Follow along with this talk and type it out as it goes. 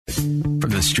From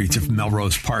the streets of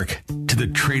Melrose Park to the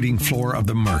trading floor of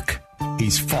the Merc,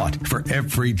 he's fought for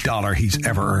every dollar he's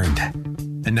ever earned.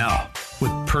 And now, with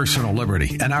personal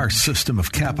liberty and our system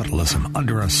of capitalism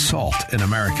under assault in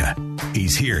America,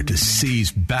 he's here to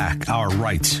seize back our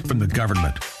rights from the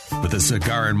government. With a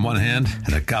cigar in one hand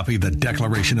and a copy of the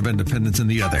Declaration of Independence in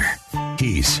the other,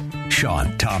 he's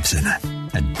Sean Thompson.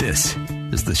 And this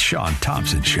is the Sean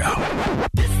Thompson Show.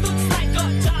 This looks like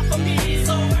a job for me,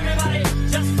 so everybody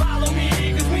just follow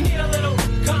me, because we need a little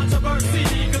controversy,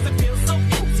 because it feels so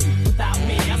empty without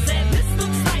me. I said this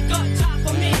looks like a job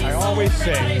for me. I always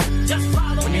say,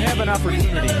 when you have an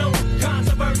opportunity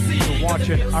to watch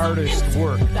an artist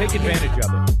work, take advantage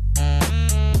of it.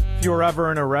 If you're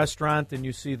ever in a restaurant and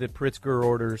you see that Pritzker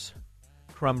orders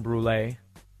creme brulee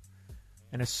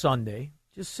and a sundae,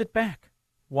 just sit back,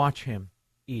 watch him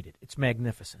eat it. It's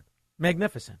magnificent.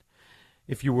 Magnificent.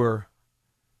 If you were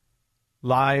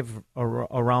live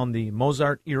around the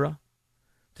Mozart era,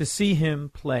 to see him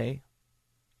play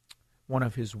one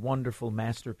of his wonderful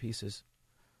masterpieces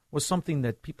was something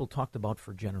that people talked about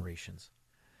for generations.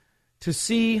 To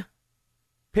see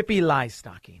Pippi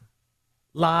Longstocking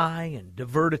lie and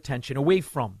divert attention away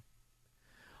from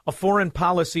a foreign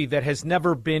policy that has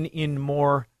never been in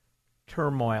more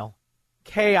turmoil,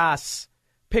 chaos.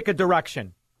 Pick a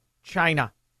direction.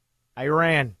 China,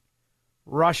 Iran,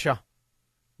 Russia,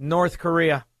 North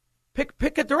Korea.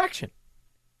 Pick a direction.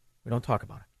 We don't talk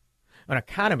about it. An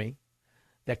economy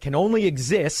that can only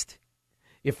exist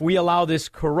if we allow this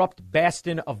corrupt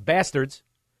bastion of bastards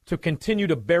to continue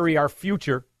to bury our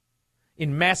future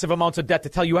in massive amounts of debt, to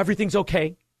tell you everything's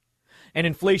okay and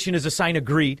inflation is a sign of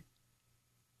greed.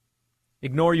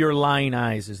 Ignore your lying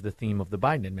eyes is the theme of the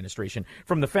Biden administration,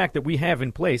 from the fact that we have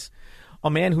in place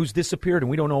a man who's disappeared and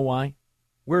we don't know why.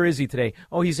 Where is he today?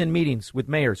 Oh, he's in meetings with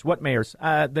mayors. What mayors?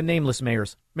 The nameless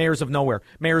mayors. Mayors of nowhere.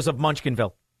 Mayors of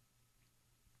Munchkinville.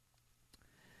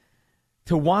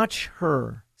 To watch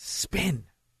her spin,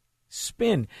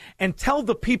 and tell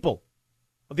the people,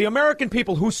 the American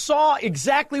people who saw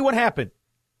exactly what happened,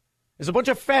 as a bunch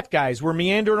of fat guys were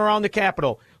meandering around the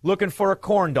Capitol looking for a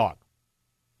corn dog.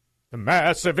 The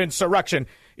massive insurrection.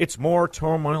 It's more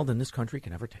turmoil than this country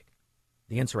can ever take.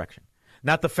 The insurrection.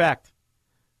 Not the fact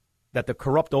that the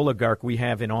corrupt oligarch we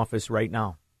have in office right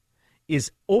now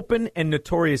is open and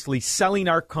notoriously selling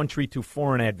our country to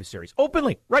foreign adversaries.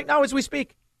 Openly, right now as we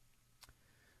speak.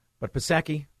 But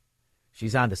Psaki,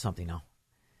 she's on to something now.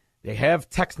 They have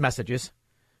text messages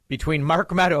between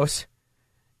Mark Meadows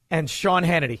and Sean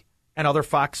Hannity and other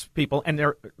Fox people, and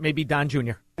there maybe Don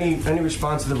Jr. Any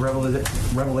response to the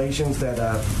revelations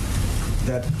that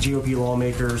GOP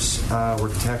lawmakers were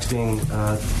texting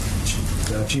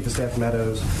Chief of Staff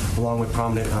Meadows along with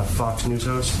prominent Fox News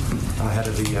hosts ahead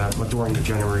of during the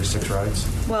January 6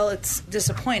 riots? Well, it's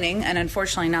disappointing and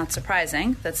unfortunately not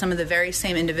surprising that some of the very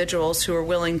same individuals who are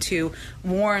willing to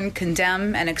warn,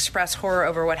 condemn, and express horror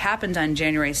over what happened on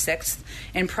January 6th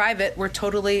in private were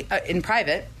totally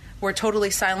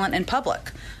silent in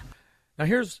public. Now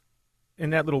here's, in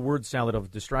that little word salad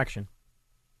of distraction,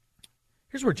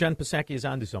 here's where Jen Psaki is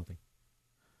onto something.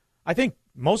 I think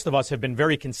most of us have been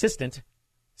very consistent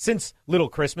since Little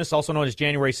Christmas, also known as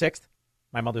January 6th,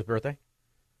 my mother's birthday.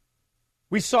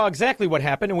 We saw exactly what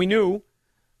happened, and we knew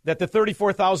that the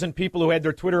 34,000 people who had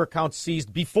their Twitter accounts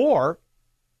seized before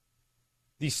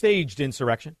the staged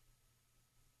insurrection,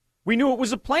 we knew it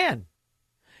was a plan.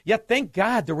 Yet, thank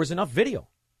God, there was enough video.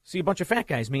 See a bunch of fat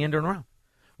guys meandering around.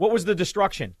 What was the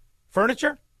destruction?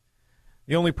 Furniture?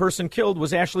 The only person killed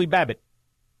was Ashley Babbitt,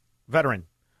 veteran,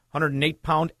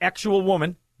 108-pound actual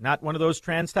woman, not one of those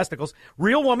trans testicles,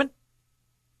 real woman,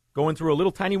 going through a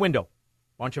little tiny window.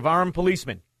 Bunch of armed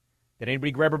policemen. Did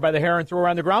anybody grab her by the hair and throw her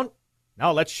on the ground?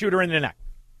 No, let's shoot her in the neck.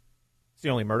 It's the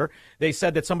only murder. They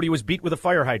said that somebody was beat with a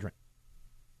fire hydrant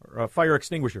or a fire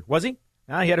extinguisher. Was he?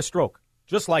 No, he had a stroke.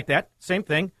 Just like that. Same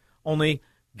thing, only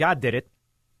God did it,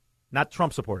 not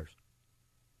Trump supporters.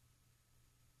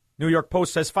 New York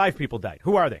Post says 5 people died.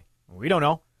 Who are they? We don't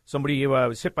know. Somebody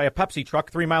was hit by a Pepsi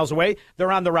truck 3 miles away.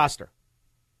 They're on the roster.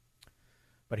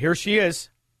 But here she is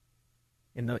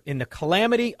in the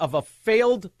calamity of a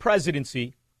failed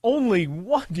presidency, only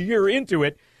 1 year into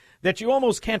it, that you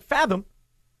almost can't fathom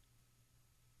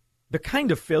the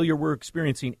kind of failure we're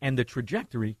experiencing and the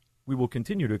trajectory we will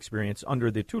continue to experience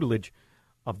under the tutelage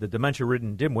of the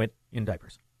dementia-ridden dimwit in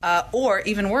diapers. Or,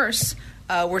 even worse,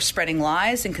 we're spreading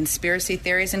lies and conspiracy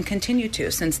theories and continue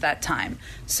to since that time.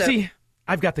 So, see,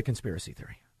 I've got the conspiracy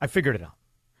theory. I figured it out.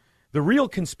 The real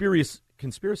conspiracy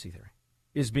theory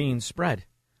is being spread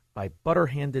by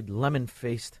butter-handed,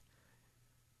 lemon-faced,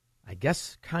 I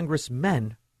guess,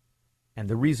 congressmen And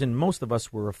the reason most of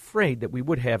us were afraid that we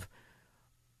would have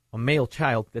a male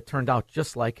child that turned out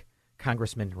just like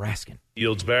Congressman Raskin.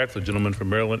 Yields back. The gentleman from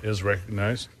Maryland is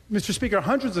recognized. Mr. Speaker,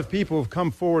 hundreds of people have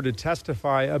come forward to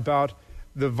testify about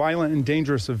the violent and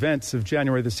dangerous events of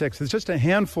January the 6th. It's just a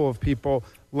handful of people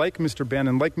like Mr.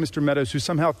 Bannon, like Mr. Meadows, who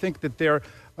somehow think that they're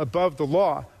above the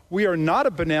law. We are not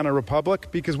a banana republic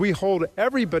because we hold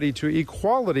everybody to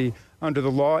equality under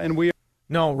the law, and we...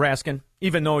 No, Raskin,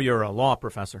 even though you're a law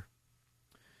professor,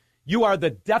 you are the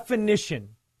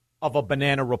definition of a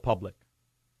banana republic.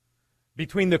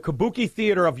 Between the kabuki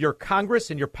theater of your Congress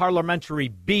and your parliamentary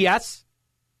BS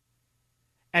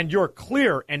and your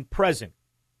clear and present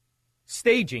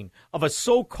staging of a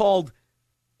so-called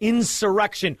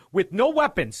insurrection with no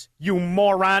weapons, you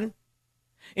moron.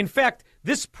 In fact,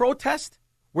 this protest,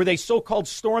 where they so-called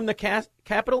stormed the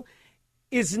Capitol,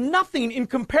 is nothing in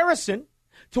comparison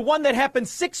to one that happened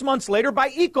 6 months later by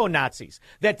eco-Nazis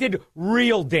that did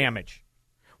real damage,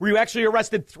 where you actually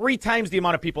arrested 3 times the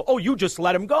amount of people. Oh, you just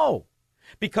let them go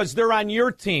because they're on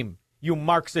your team, you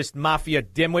Marxist mafia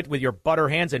dimwit with your butter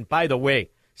hands. And by the way,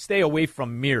 stay away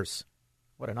from Mears.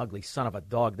 What an ugly son of a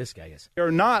dog this guy is.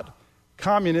 They're not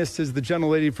communists, as the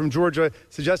gentlelady from Georgia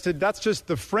suggested. That's just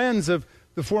the friends of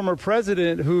the former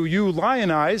president who you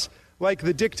lionize, like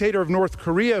the dictator of North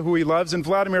Korea, who he loves, and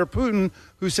Vladimir Putin,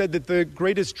 who said that the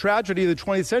greatest tragedy of the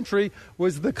 20th century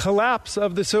was the collapse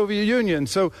of the Soviet Union.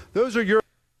 So those are your...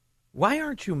 Why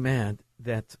aren't you mad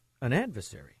that an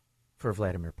adversary for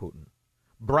Vladimir Putin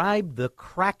bribed the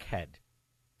crackhead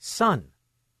son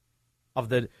of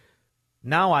the,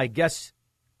 now I guess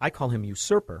I call him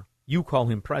usurper, you call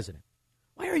him president?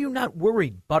 Why are you not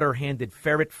worried, butter-handed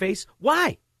ferret face?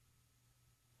 Why?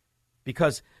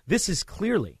 Because this is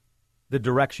clearly the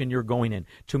direction you're going in,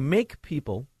 to make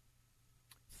people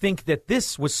think that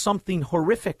this was something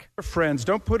horrific. Friends,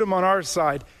 don't put them on our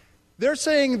side. They're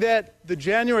saying that the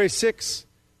January 6th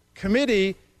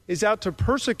committee is out to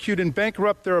persecute and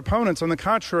bankrupt their opponents. On the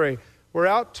contrary, we're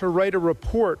out to write a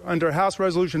report under House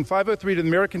Resolution 503 to the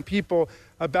American people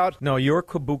about... No, your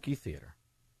kabuki theater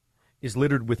is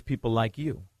littered with people like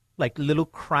you, like little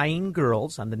crying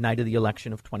girls on the night of the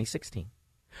election of 2016,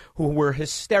 who were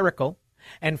hysterical,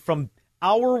 and from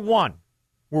hour one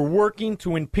were working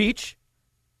to impeach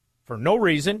for no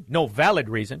reason, no valid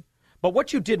reason. But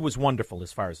what you did was wonderful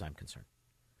as far as I'm concerned,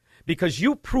 because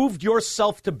you proved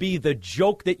yourself to be the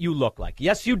joke that you look like.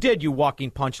 Yes, you did, you walking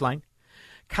punchline.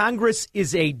 Congress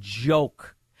is a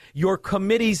joke. Your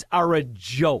committees are a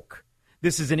joke.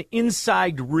 This is an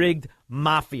inside rigged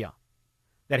mafia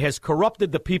that has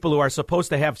corrupted the people who are supposed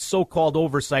to have so-called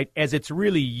oversight, as it's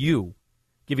really you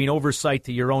giving oversight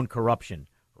to your own corruption.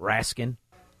 Raskin.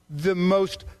 The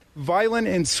most violent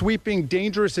and sweeping,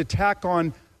 dangerous attack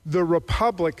on the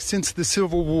Republic since the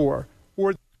Civil War.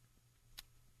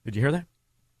 Did you hear that?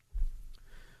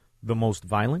 The most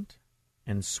violent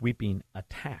and sweeping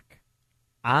attack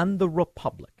on the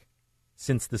Republic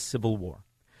since the Civil War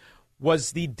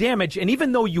was the damage, and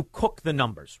even though you cook the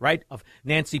numbers, right, of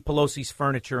Nancy Pelosi's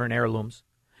furniture and heirlooms,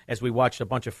 as we watched a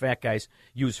bunch of fat guys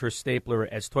use her stapler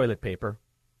as toilet paper,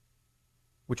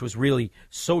 which was really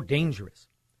so dangerous,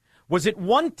 was it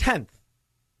 1/10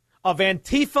 of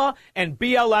Antifa and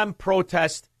BLM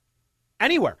protest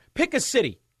anywhere? Pick a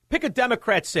city. Pick a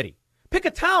Democrat city. Pick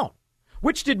a town.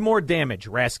 Which did more damage,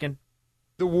 Raskin?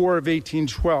 The War of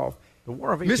 1812. The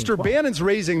War of 1812. Mr. Bannon's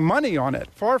raising money on it.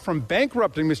 Far from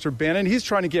bankrupting Mr. Bannon, he's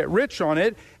trying to get rich on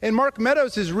it. And Mark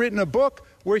Meadows has written a book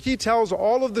where he tells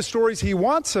all of the stories he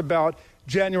wants about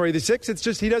January the 6th. It's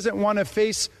just he doesn't want to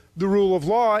face the rule of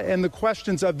law and the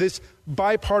questions of this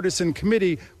bipartisan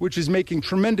committee, which is making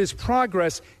tremendous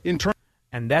progress in terms.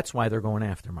 And that's why they're going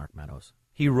after Mark Meadows.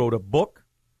 He wrote a book.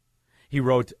 He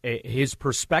wrote his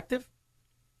perspective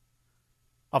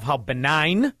of how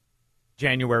benign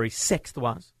January 6th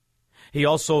was. He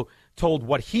also told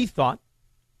what he thought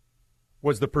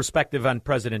was the perspective on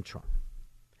President Trump.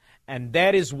 And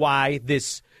that is why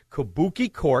this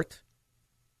kabuki court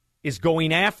is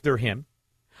going after him,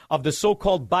 of the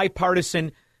so-called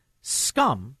bipartisan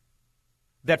scum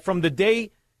that from the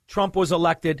day Trump was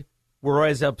elected were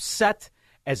as upset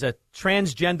as a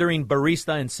transgendering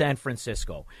barista in San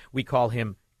Francisco. We call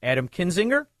him Adam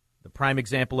Kinzinger, the prime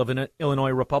example of an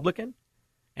Illinois Republican,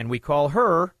 and we call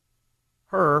her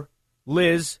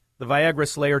Liz, the Viagra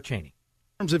slayer Cheney.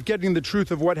 In terms of getting the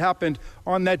truth of what happened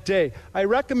on that day, I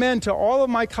recommend to all of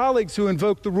my colleagues who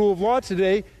invoke the rule of law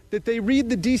today that they read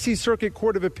the D.C. Circuit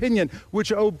Court of Opinion, which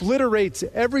obliterates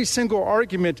every single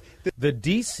argument. The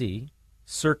D.C.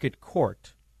 Circuit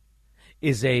Court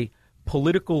is a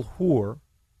political whore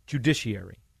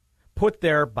judiciary put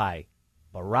there by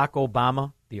Barack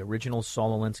Obama, the original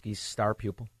Saul Alinsky's star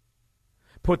pupil.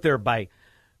 Put there by,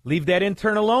 leave that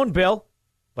intern alone, Bill.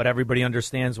 But everybody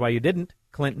understands why you didn't,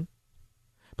 Clinton.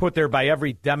 Put there by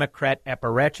every Democrat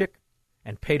apparatchik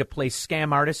and pay-to-play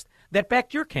scam artist that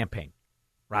backed your campaign.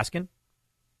 Raskin,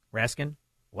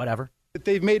 whatever. That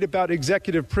they've made about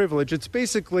executive privilege. It's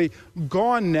basically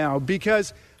gone now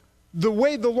because the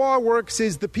way the law works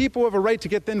is the people have a right to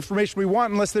get the information we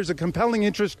want unless there's a compelling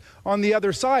interest on the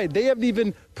other side. They haven't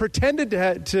even pretended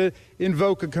to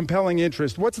invoke a compelling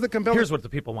interest. What's the compelling? Here's what the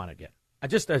people want to get.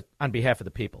 Just on behalf of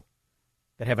the people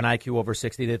that have an IQ over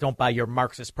 60, that don't buy your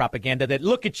Marxist propaganda, that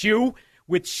look at you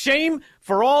with shame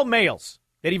for all males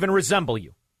that even resemble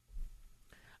you.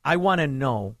 I want to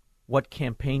know what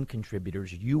campaign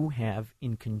contributors you have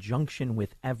in conjunction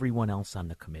with everyone else on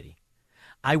the committee.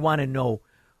 I want to know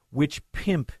which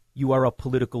pimp you are a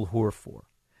political whore for,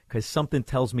 because something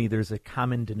tells me there's a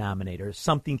common denominator.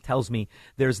 Something tells me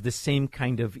there's the same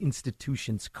kind of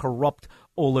institutions, corrupt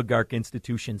oligarch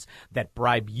institutions that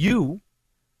bribe you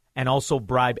and also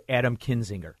bribe Adam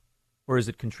Kinzinger. Or is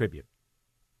it contribute?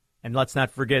 And let's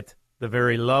not forget the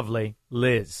very lovely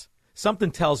Liz.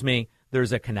 Something tells me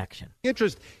there's a connection.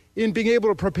 Interest in being able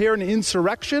to prepare an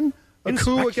insurrection, a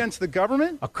coup against the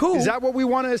government? A coup? Is that what we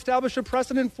want to establish a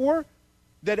precedent for?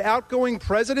 That outgoing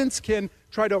presidents can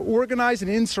try to organize an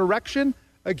insurrection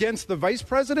against the vice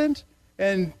president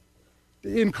and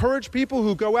encourage people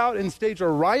who go out and stage a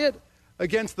riot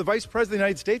against the vice president of the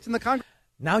United States and the Congress?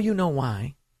 Now you know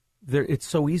why it's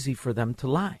so easy for them to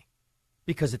lie,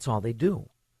 because it's all they do.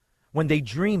 When they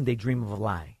dream of a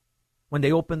lie. When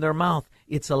they open their mouth,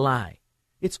 it's a lie.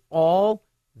 It's all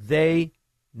they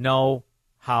know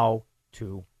how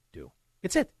to do.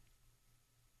 It's it.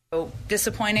 So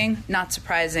disappointing, not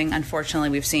surprising. Unfortunately,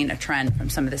 we've seen a trend from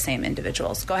some of the same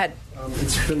individuals. Go ahead.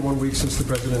 It's been 1 week since the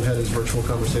president had his virtual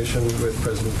conversation with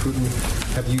President Putin.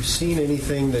 Have you seen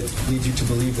anything that leads you to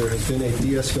believe there has been a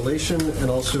de-escalation?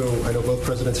 And also, I know both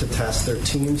presidents have tasked their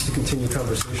teams to continue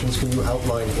conversations. Can you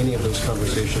outline any of those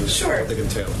conversations? Sure. What they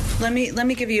entail? Let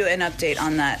me give you an update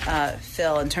on that,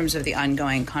 Phil, in terms of the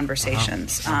ongoing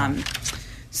conversations.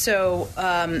 So,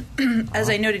 as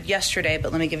I noted yesterday,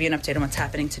 but let me give you an update on what's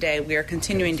happening today. We are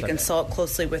continuing to consult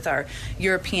closely with our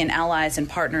European allies and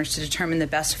partners to determine the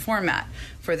best format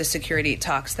for the security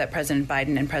talks that President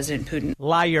Biden and President Putin.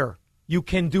 Liar. You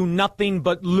can do nothing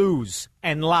but lose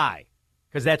and lie,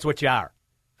 because that's what you are.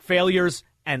 Failures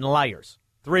and liars.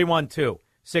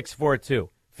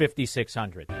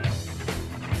 312-642-5600.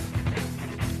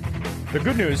 The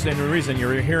good news, and the reason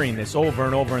you're hearing this over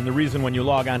and over, and the reason when you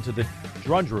log on to the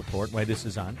Drudge Report, why this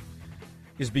is on,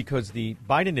 is because the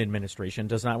Biden administration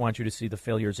does not want you to see the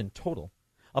failures in total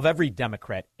of every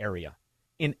Democrat area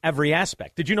in every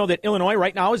aspect. Did you know that Illinois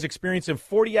right now is experiencing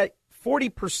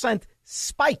 40%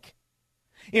 spike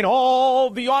in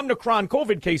all the Omicron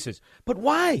COVID cases? But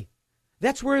why?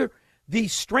 That's where the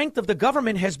strength of the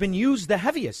government has been used the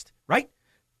heaviest, right?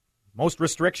 Most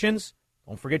restrictions.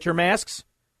 Don't forget your masks.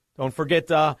 Don't forget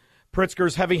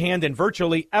Pritzker's heavy hand in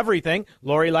virtually everything.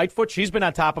 Lori Lightfoot, she's been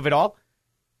on top of it all.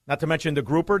 Not to mention the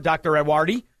grouper, Dr.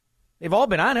 Ewardi. They've all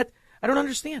been on it. I don't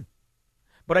understand.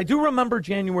 But I do remember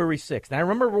January 6th, and I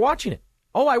remember watching it.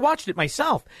 Oh, I watched it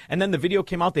myself. And then the video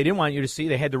came out they didn't want you to see.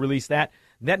 They had to release that.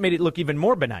 And that made it look even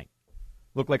more benign.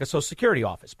 Looked like a Social Security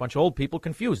office. Bunch of old people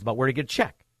confused about where to get a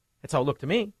check. That's how it looked to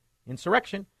me.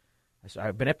 Insurrection.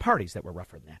 I've been at parties that were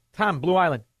rougher than that. Tom, Blue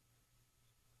Island.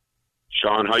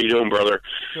 Sean, how you doing, brother?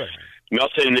 Good.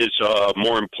 Nothing is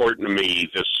more important to me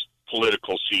this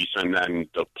political season than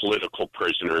the political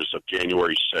prisoners of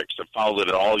January 6th. I followed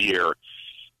it all year.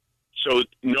 So,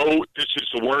 no, this is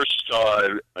the worst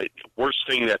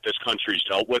thing that this country's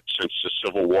dealt with since the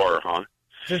Civil War, huh?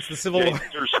 Since the Civil War.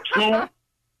 There's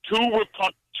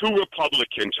two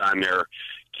Republicans on there,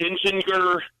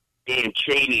 Kinzinger and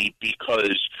Cheney,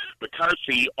 because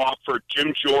McCarthy offered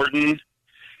Jim Jordan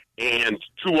and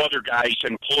two other guys,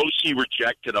 and Pelosi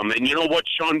rejected them. And you know what,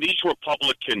 Sean? These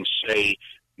Republicans say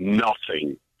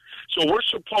nothing. So we're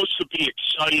supposed to be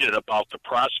excited about the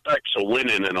prospects of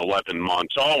winning in 11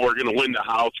 months. Oh, we're going to win the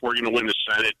House. We're going to win the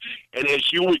Senate. And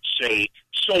as you would say,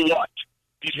 so what?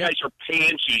 These guys are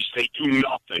pansies. They do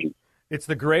nothing. It's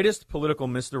the greatest political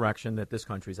misdirection that this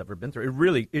country's ever been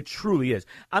through. It truly is.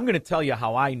 I'm going to tell you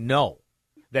how I know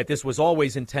that this was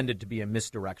always intended to be a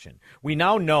misdirection. We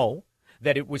now know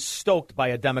that it was stoked by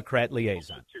a Democrat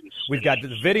liaison. We've got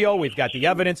the video, we've got the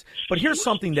evidence, but here's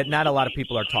something that not a lot of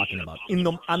people are talking about.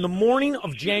 On the morning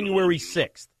of January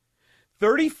 6th,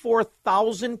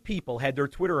 34,000 people had their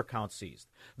Twitter accounts seized.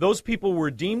 Those people were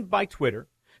deemed by Twitter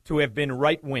to have been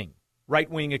right-wing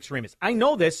extremists. I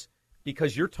know this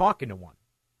because you're talking to one.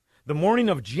 The morning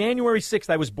of January 6th,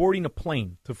 I was boarding a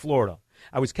plane to Florida.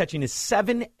 I was catching a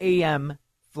 7 a.m.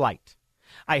 flight.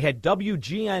 I had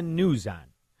WGN News on.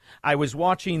 I was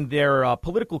watching their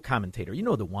political commentator. You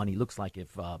know the one. He looks like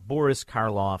if Boris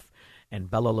Karloff and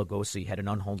Bela Lugosi had an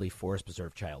unholy forest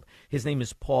preserve child. His name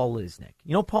is Paul Lisnek.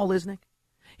 You know Paul Lisnek?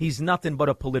 He's nothing but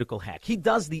a political hack. He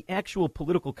does the actual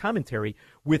political commentary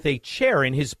with a chair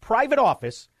in his private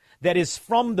office that is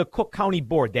from the Cook County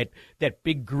Board, that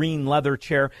big green leather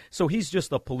chair. So he's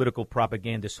just a political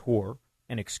propagandist whore,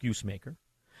 an excuse maker.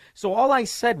 So all I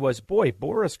said was, boy,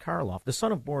 Boris Karloff, the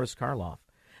son of Boris Karloff,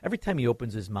 every time he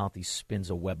opens his mouth, he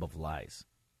spins a web of lies.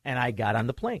 And I got on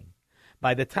the plane.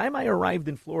 By the time I arrived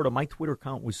in Florida, my Twitter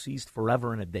account was seized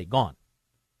forever and a day, gone.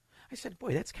 I said,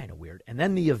 boy, that's kind of weird. And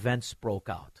then the events broke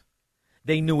out.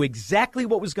 They knew exactly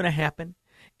what was going to happen,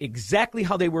 exactly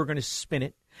how they were going to spin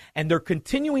it, and they're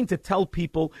continuing to tell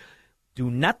people,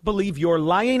 do not believe your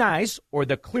lying eyes or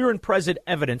the clear and present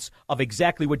evidence of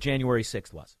exactly what January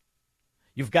 6th was.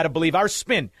 You've got to believe our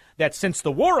spin that since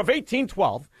the War of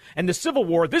 1812 and the Civil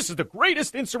War, this is the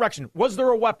greatest insurrection. Was there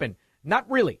a weapon? Not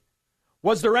really.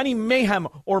 Was there any mayhem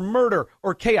or murder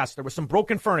or chaos? There was some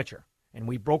broken furniture, and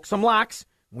we broke some locks.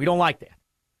 We don't like that.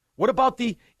 What about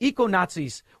the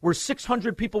eco-Nazis where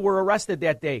 600 people were arrested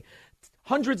that day?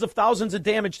 Hundreds of thousands of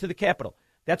damage to the Capitol.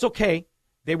 That's okay.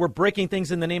 They were breaking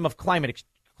things in the name of climate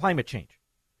change.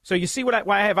 So you see why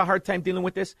I have a hard time dealing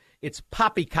with this? It's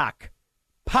poppycock.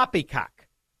 Poppycock.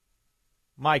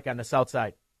 Mike on the south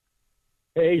side.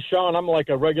 Hey, Sean, I'm like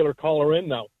a regular caller in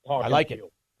now. I like it.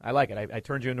 I like it. I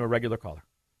turned you into a regular caller.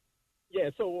 Yeah,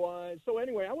 so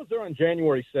anyway, I was there on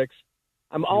January 6th.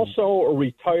 I'm also a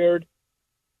retired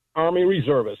Army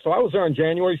reservist. So I was there on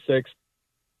January 6th.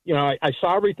 You know, I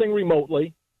saw everything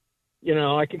remotely. You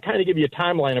know, I can kind of give you a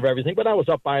timeline of everything, but I was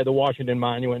up by the Washington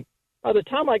Monument. By the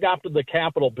time I got to the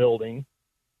Capitol building,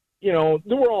 you know,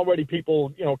 there were already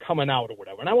people, you know, coming out or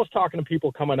whatever. And I was talking to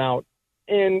people coming out,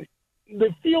 and the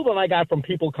feel that I got from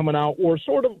people coming out was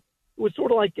sort of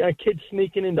like kids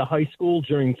sneaking into high school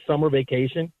during summer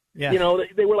vacation. Yeah. You know,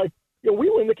 they were like, you know,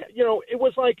 we were in the, you know, it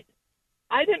was like,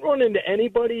 I didn't run into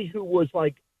anybody who was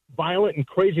like violent and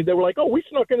crazy. They were like, oh, we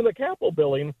snuck into the Capitol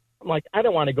building. I'm like, I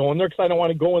don't want to go in there because I don't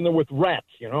want to go in there with rats.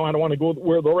 You know, I don't want to go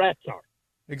where the rats are.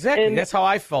 Exactly. And that's how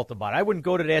I felt about it. I wouldn't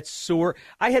go to that sewer.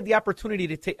 I had the opportunity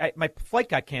to take my flight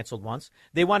got canceled once.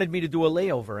 They wanted me to do a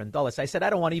layover in Dulles. I said, I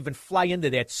don't want to even fly into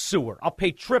that sewer. I'll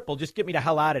pay triple. Just get me the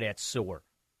hell out of that sewer.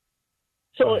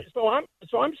 So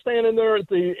I'm standing there at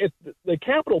the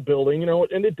Capitol building, you know,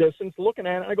 in the distance, looking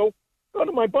at it. I go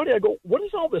to my buddy. I go, what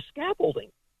is all this scaffolding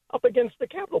up against the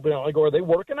Capitol building? I go, are they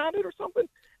working on it or something?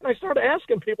 And I started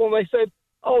asking people, and they said,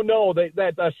 oh no,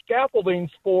 that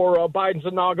scaffolding's for Biden's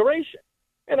inauguration.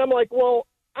 And I'm like, well,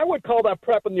 I would call that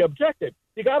prep and the objective.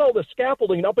 You got all the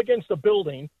scaffolding up against the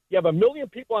building. You have 1 million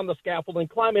people on the scaffolding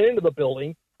climbing into the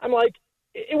building. I'm like,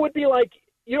 it would be like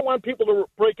you don't want people to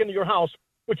break into your house,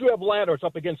 but you have ladders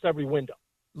up against every window.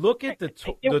 Look at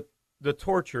the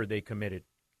torture they committed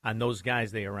on those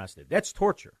guys they arrested. That's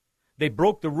torture. They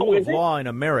broke the rule of law in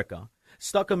America,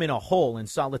 stuck them in a hole in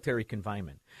solitary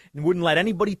confinement, and wouldn't let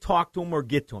anybody talk to them or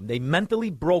get to them. They mentally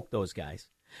broke those guys.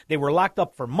 They were locked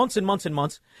up for months and months and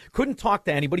months, couldn't talk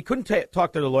to anybody, couldn't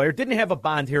talk to the lawyer, didn't have a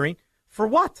bond hearing. For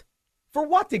what? For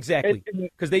what exactly?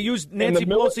 Because they used Nancy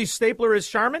Pelosi's stapler as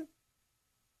Charmin?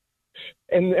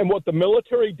 And what the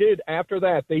military did after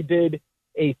that, they did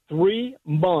a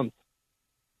 3-month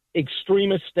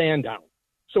extremist stand down.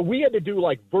 So we had to do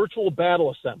like virtual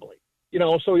battle assembly, you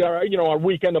know, so our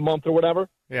weekend a month or whatever.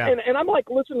 Yeah. And I'm like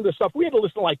listening to this stuff. We had to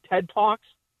listen to like TED Talks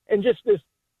and just this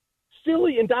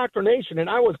silly indoctrination. And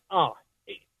I was,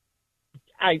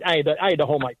 I had to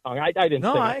hold my tongue. I didn't.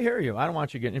 No, I hear you. I don't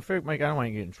want you getting. In fact, Mike, I don't want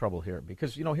you to get in trouble here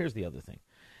because here's the other thing.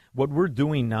 What we're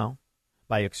doing now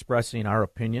by expressing our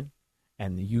opinion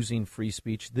and using free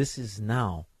speech, this is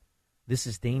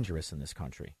dangerous in this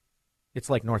country. It's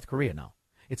like North Korea now.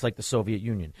 It's like the Soviet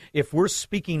Union. If we're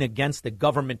speaking against the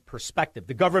government perspective,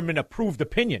 the government-approved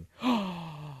opinion,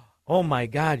 oh, my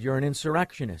God, you're an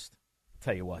insurrectionist.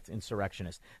 Tell you what,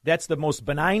 insurrectionist. That's the most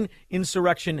benign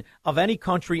insurrection of any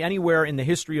country anywhere in the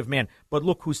history of man. But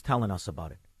look who's telling us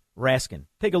about it. Raskin.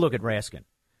 Take a look at Raskin.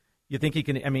 You think he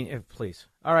can, please.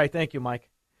 All right, thank you, Mike.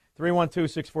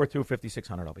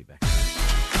 312-642-5600. I'll be back.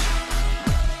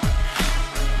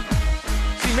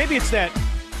 See, maybe it's that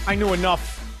I knew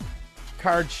enough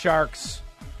card sharks,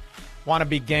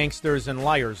 wannabe gangsters, and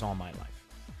liars all my life.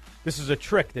 This is a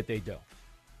trick that they do.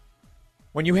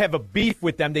 When you have a beef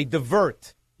with them, they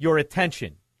divert your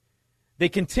attention. They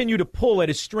continue to pull at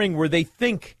a string where they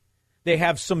think they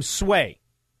have some sway,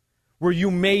 where you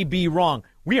may be wrong.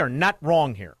 We are not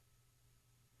wrong here.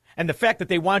 And the fact that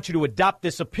they want you to adopt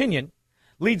this opinion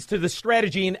leads to the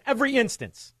strategy in every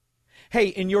instance. Hey,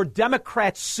 in your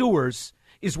Democrat sewers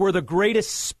is where the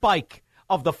greatest spike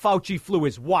of the Fauci flu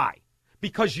is. Why?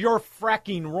 Because you're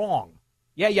fracking wrong.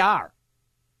 Yeah, you are.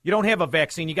 You don't have a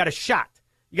vaccine. You got a shot.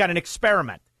 You got an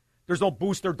experiment. There's no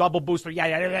booster, double booster.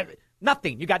 Yeah.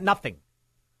 Nothing. You got nothing.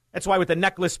 That's why with the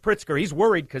necklace Pritzker, he's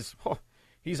worried because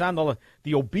he's on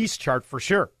the obese chart for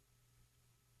sure.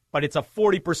 But it's a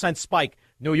 40% spike.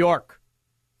 New York,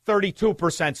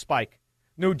 32% spike.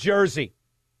 New Jersey,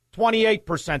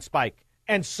 28% spike,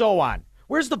 and so on.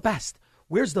 Where's the best?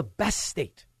 Where's the best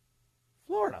state?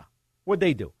 Florida. What'd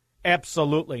they do?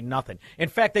 Absolutely nothing. In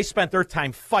fact, they spent their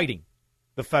time fighting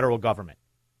the federal government.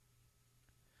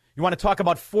 You want to talk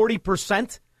about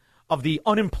 40% of the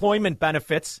unemployment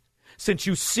benefits since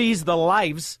you seized the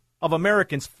lives of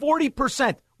Americans?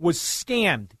 40% was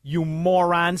scammed, you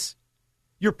morons.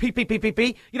 Your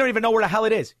PPPPP, you don't even know where the hell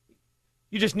it is.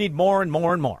 You just need more and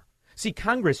more and more. See,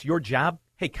 Congress, your job,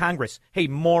 hey, Congress, hey,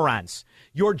 morons,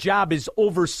 your job is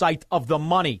oversight of the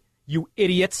money, you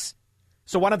idiots.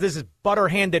 So why don't this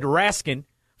butter-handed Raskin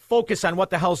focus on what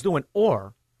the hell's doing?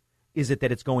 Or is it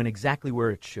that it's going exactly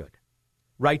where it should?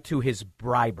 Right to his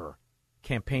briber,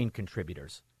 campaign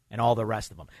contributors, and all the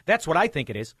rest of them. That's what I think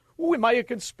it is. Ooh, am I a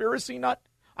conspiracy nut?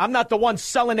 I'm not the one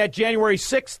selling that January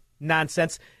 6th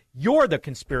nonsense. You're the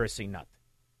conspiracy nut,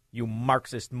 you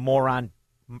Marxist moron.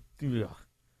 Ugh.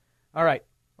 All right,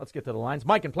 let's get to the lines.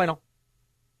 Mike in Plano.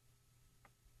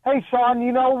 Hey, Sean,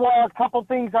 you know, a couple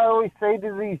things I always say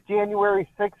to these January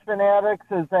 6th fanatics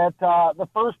is that the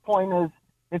first point is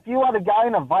if you let a guy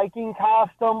in a Viking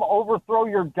costume overthrow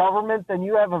your government, then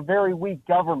you have a very weak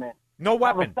government. No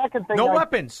weapon.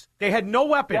 Weapons. They had no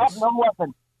weapons. Yeah, no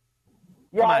weapons.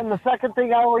 Yeah, and the second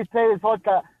thing I always say is, look,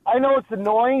 I know it's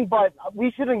annoying, but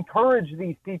we should encourage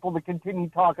these people to continue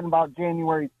talking about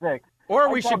January 6th. Or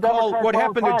we should call what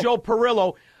happened to Joe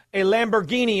Perillo a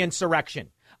Lamborghini insurrection,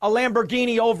 a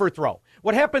Lamborghini overthrow.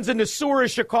 What happens in the sewer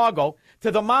of Chicago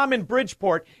to the mom in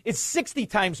Bridgeport is 60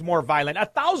 times more violent,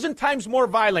 1,000 times more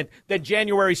violent than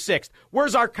January 6th.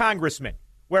 Where's our congressmen?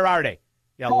 Where are they?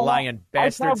 You lying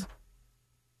bastards.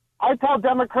 I tell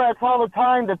Democrats all the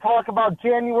time to talk about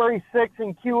January 6th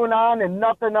and QAnon and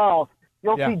nothing else.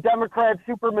 You'll see Democrat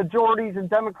supermajorities and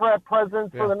Democrat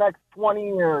presidents for the next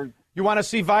 20 years. You want to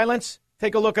see violence?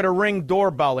 Take a look at a Ring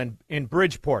doorbell in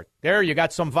Bridgeport. There, you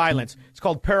got some violence. It's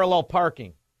called parallel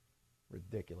parking.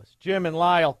 Ridiculous. Jim and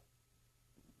Lyle.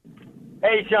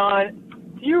 Hey,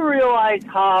 Sean, do you realize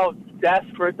how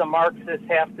desperate the Marxists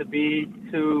have to be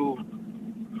to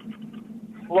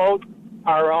float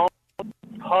our own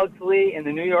Pugsley in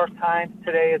the New York Times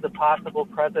today as a possible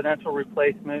presidential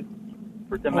replacement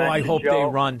for Dementia I hope Joe? they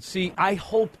run. See, I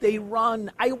hope they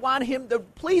run. I want him to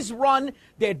please run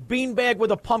that beanbag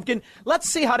with a pumpkin. Let's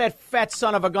see how that fat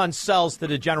son of a gun sells to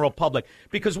the general public.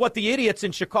 Because what the idiots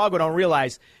in Chicago don't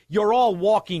realize, you're all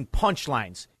walking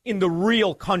punchlines in the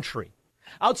real country.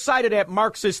 Outside of that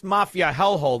Marxist mafia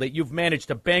hellhole that you've managed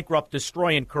to bankrupt,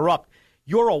 destroy, and corrupt,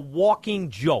 you're a walking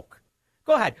joke.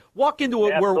 Go ahead. Walk into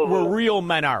it where real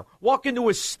men are. Walk into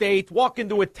a state. Walk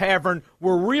into a tavern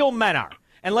where real men are.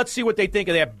 And let's see what they think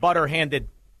of that butter-handed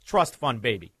trust fund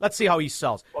baby. Let's see how he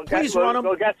sells. Well, Please run him.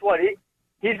 Well, guess what?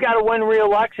 He's got to win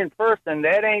re-election first, and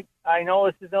that ain't, I know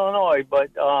this is Illinois,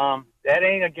 but that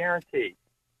ain't a guarantee.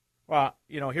 Well,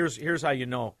 here's how you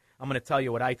know. I'm going to tell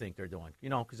you what I think they're doing,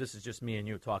 because this is just me and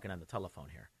you talking on the telephone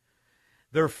here.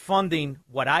 They're funding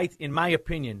in my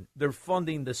opinion, they're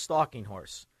funding the stalking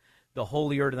horse. The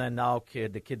holier-than-thou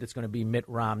kid, the kid that's going to be Mitt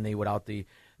Romney without the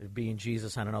being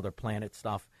Jesus on another planet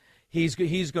stuff. He's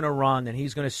going to run, and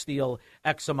he's going to steal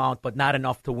X amount, but not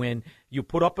enough to win. You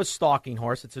put up a stalking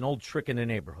horse. It's an old trick in the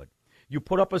neighborhood. You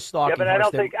put up a stalking horse. Yeah, but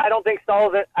I don't think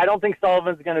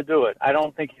Sullivan's going to do it. I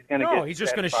don't think he's going to get. No, he's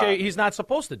just going to shave. He's not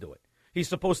supposed to do it. He's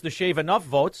supposed to shave enough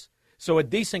votes so a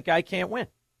decent guy can't win.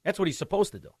 That's what he's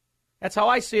supposed to do. That's how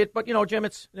I see it. But, Jim,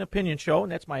 it's an opinion show,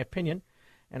 and that's my opinion.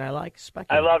 And I like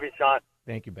speculating. I love you, Sean.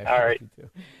 Thank you, baby. All right.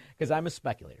 Because I'm a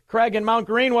speculator. Craig in Mount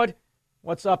Greenwood.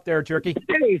 What's up there, Jerky?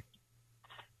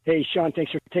 Hey, Sean,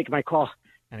 thanks for taking my call.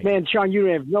 Man, Sean, you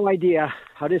have no idea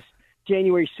how this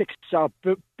January 6th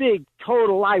big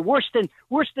total lie, worse than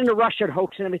the Russian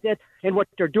hoax and everything, and what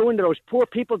they're doing to those poor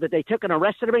people that they took and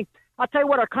arrested. I'll tell you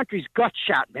what, our country's gut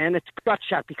shot, man. It's gut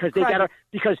shot because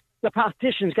because the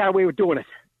politicians got away with doing it.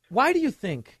 Why do you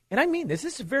think? And I mean this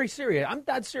is very serious. I'm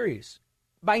dead serious.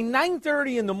 By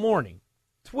 9:30 in the morning,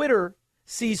 Twitter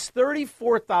sees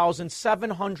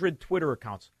 34,700 Twitter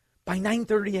accounts. By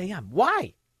 9:30 a.m.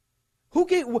 Why? What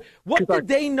did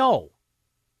they know?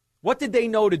 What did they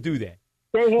know to do that?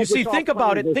 You see, think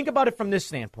about it. Think about it from this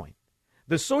standpoint.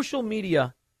 The social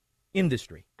media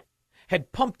industry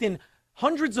had pumped in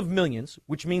hundreds of millions,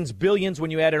 which means billions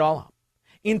when you add it all up,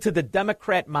 into the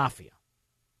Democrat mafia.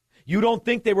 You don't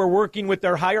think they were working with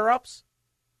their higher-ups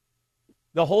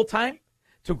the whole time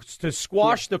to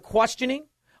squash the questioning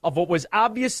of what was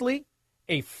obviously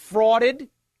a frauded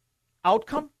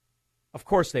outcome? Of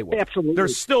course they were. Absolutely. They're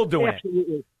still doing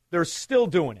Absolutely. it. They're still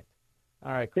doing it.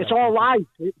 All right. It's all lies.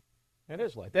 It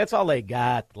is lies. That's all they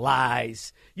got.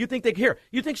 Lies. You think they here?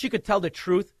 You think she could tell the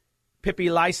truth? Pippi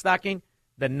Liestocking,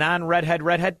 the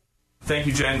non-redhead? Thank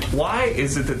you, Jen. Why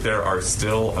is it that there are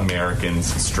still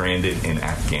Americans stranded in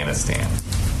Afghanistan?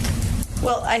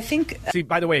 Well, I think... See,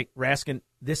 by the way, Raskin,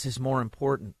 this is more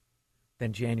important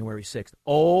than January 6th.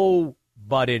 Oh,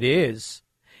 but it is.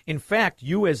 In fact,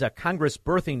 you as a Congress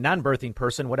birthing, non-birthing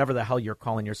person, whatever the hell you're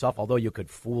calling yourself, although you could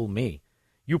fool me,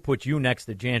 you put you next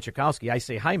to Jan Schakowsky. I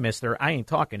say, hi, mister, I ain't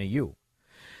talking to you.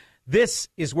 This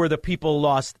is where the people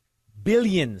lost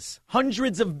billions,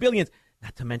 hundreds of billions,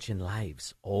 not to mention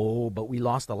lives. Oh, but we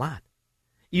lost a lot,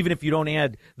 even if you don't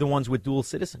add the ones with dual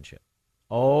citizenship.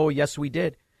 Oh, yes, we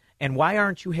did. And why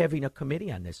aren't you having a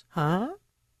committee on this? Huh?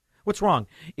 What's wrong?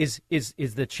 Is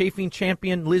the chafing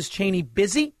champion Liz Cheney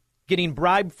busy getting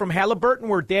bribed from Halliburton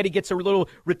where daddy gets a little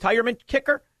retirement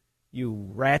kicker?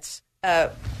 You rats.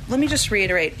 Let me just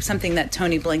reiterate something that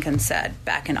Tony Blinken said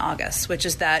back in August, which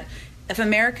is that if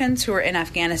Americans who are in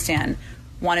Afghanistan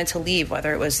wanted to leave,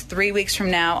 whether it was 3 weeks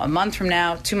from now, a month from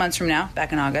now, 2 months from now,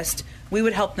 back in August, we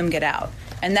would help them get out.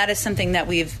 And that is something that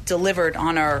we've delivered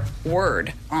on our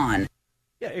word on.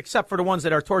 Yeah, except for the ones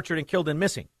that are tortured and killed and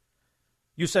missing.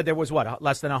 You said there was, what,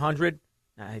 less than 100?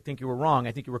 I think you were wrong.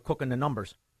 I think you were cooking the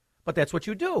numbers. But that's what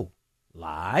you do.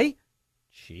 Lie,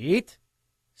 cheat,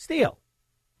 steal.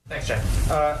 Thanks, Jen.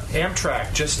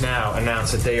 Amtrak just now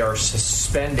announced that they are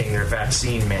suspending their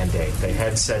vaccine mandate. They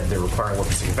had said they're requiring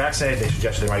workers to get vaccinated. They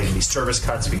suggested there might even be service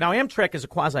cuts. Now, Amtrak is a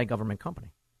quasi-government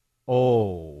company.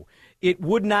 Oh, it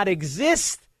would not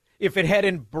exist if it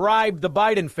hadn't bribed the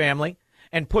Biden family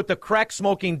and put the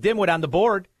crack-smoking dimwit on the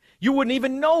board. You wouldn't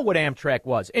even know what Amtrak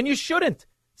was, and you shouldn't.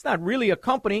 It's not really a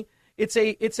company. It's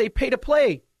a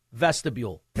pay-to-play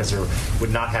vestibule. Because they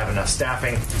would not have enough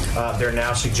staffing. They're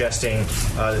now suggesting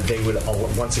that they would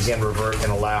once again revert and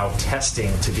allow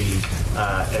testing to be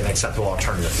an acceptable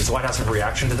alternative. Does the White House have a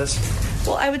reaction to this?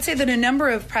 Well, I would say that a number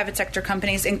of private sector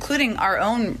companies, including our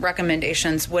own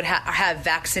recommendations, would have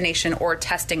vaccination or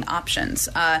testing options.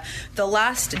 The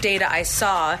last data I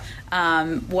saw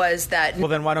was that... Well,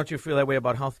 then why don't you feel that way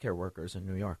about healthcare workers in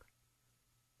New York?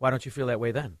 Why don't you feel that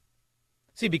way then?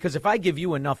 See, because if I give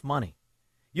you enough money,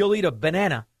 you'll eat a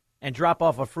banana and drop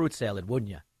off a fruit salad,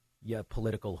 wouldn't you? You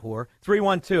political whore.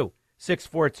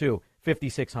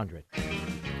 312-642-5600.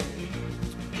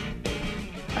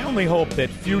 I only hope that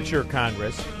future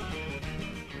Congress,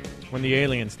 when the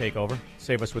aliens take over,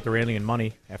 save us with their alien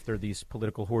money after these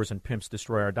political whores and pimps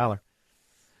destroy our dollar,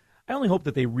 I only hope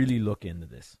that they really look into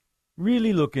this.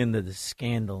 Really look into the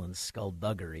scandal and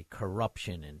skullduggery,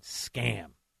 corruption and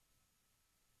scam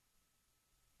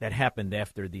that happened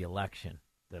after the election.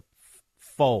 The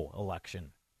faux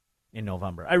election in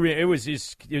November. It was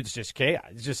just chaos.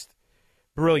 It's just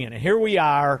brilliant. And here we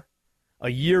are, a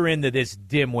year into this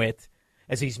dimwit,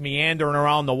 as he's meandering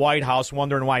around the White House,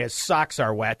 wondering why his socks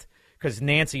are wet because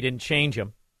Nancy didn't change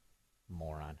them.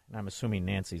 Moron. And I'm assuming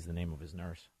Nancy's the name of his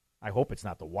nurse. I hope it's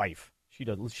not the wife.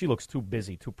 She looks too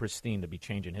busy, too pristine to be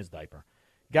changing his diaper.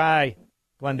 Guy,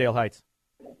 Glendale Heights.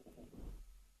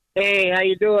 Hey, how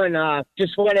you doing?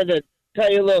 Just wanted to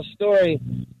tell you a little story.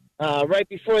 Right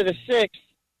before the 6th,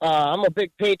 I'm a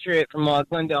big patriot from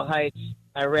Glendale Heights.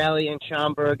 I rally in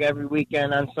Schaumburg every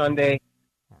weekend on Sunday.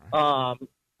 I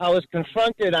was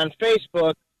confronted on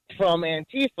Facebook from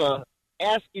Antifa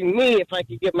asking me if I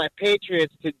could get my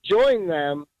patriots to join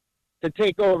them to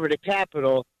take over the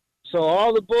Capitol. So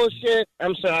all the bullshit,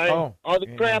 all the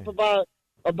crap about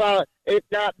it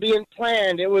not being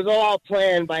planned, it was all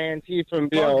planned by Antifa and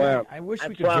BLM. I wish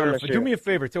we could verify. Do me a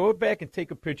favor. Go back and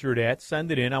take a picture of that. Send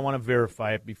it in. I want to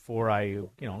verify it before I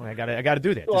got to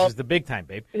do that. This is the big time,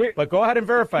 babe. But go ahead and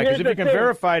verify, because if you can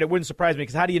verify it, it wouldn't surprise me,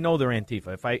 because how do you know they're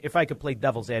Antifa? If I could play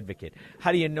devil's advocate,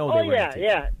 how do you know they were Antifa?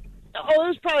 Yeah. Oh, it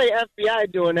was probably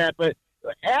FBI doing that, but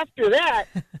after that,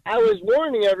 I was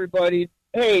warning everybody,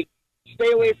 hey,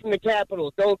 stay away from the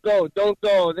Capitol. Don't go.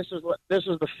 This was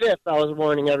the 5th. I was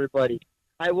warning everybody.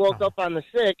 I woke up on the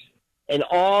 6th, and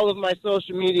all of my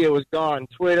social media was gone.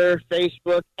 Twitter,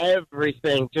 Facebook,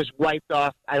 everything just wiped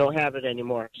off. I don't have it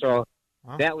anymore. So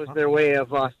that was their way of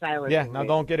silencing Yeah, now me.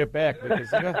 don't get it back.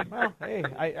 Because, well, hey,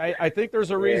 I think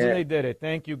there's a reason they did it.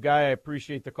 Thank you, Guy. I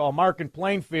appreciate the call. Mark in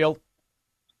Plainfield.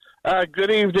 Good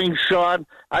evening, Sean.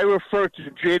 I refer to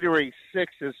January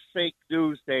 6th as Fake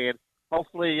News Day, and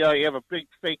hopefully you have a big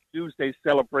Fake News Day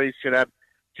celebration on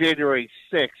January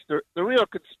 6th. The real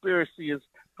conspiracy is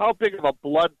how big of a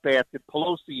bloodbath did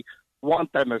Pelosi want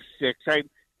on the 6th?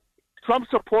 Trump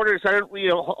supporters aren't we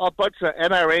a bunch of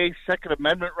NRA Second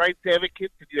Amendment rights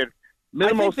advocates? You had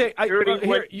minimal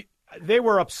security. They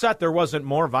were upset there wasn't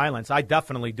more violence. I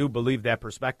definitely do believe that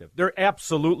perspective.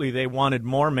 They wanted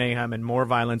more mayhem and more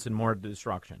violence and more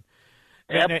destruction.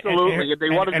 Absolutely, and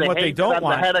they wanted to hate on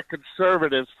the head of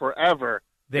conservatives forever.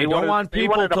 They don't want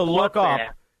people to look up.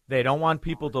 They don't want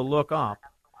people to look up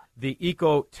the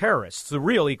eco-terrorists, the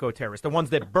real eco-terrorists, the ones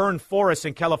that burn forests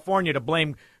in California to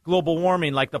blame global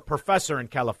warming like the professor in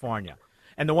California,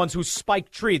 and the ones who spike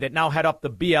tree that now head up the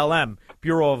BLM,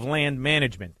 Bureau of Land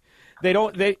Management.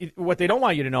 What they don't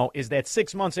want you to know is that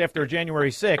 6 months after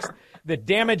January 6th, the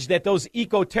damage that those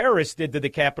eco-terrorists did to the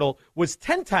Capitol was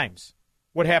 10 times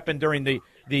what happened during the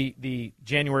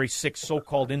January 6th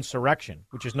so-called insurrection,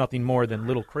 which is nothing more than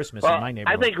Little Christmas in my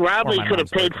neighborhood. I think Romney could have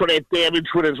paid for that damage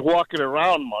with his walking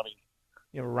around money.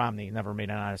 Romney never made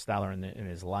an honest dollar in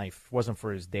his life. It wasn't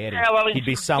for his daddy. Yeah, well, he'd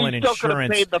be selling insurance. He still could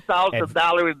have paid the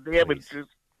 $1,000 in damages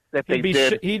that they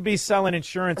did. He'd be selling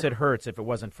insurance at Hertz if it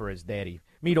wasn't for his daddy.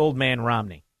 Meet old man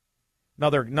Romney,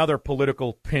 another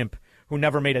political pimp who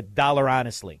never made a dollar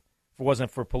honestly if it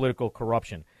wasn't for political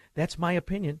corruption. That's my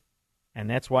opinion, and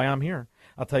that's why I'm here.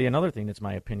 I'll tell you another thing that's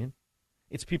my opinion.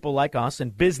 It's people like us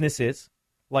and businesses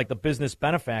like the business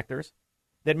benefactors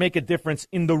that make a difference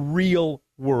in the real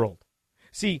world.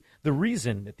 See, the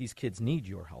reason that these kids need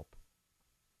your help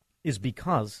is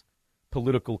because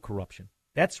political corruption.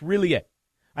 That's really it.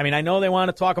 I mean, I know they want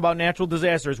to talk about natural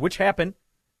disasters, which happen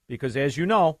because, as you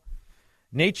know,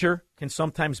 nature can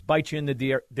sometimes bite you in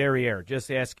the derriere. Just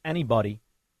ask anybody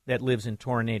that lives in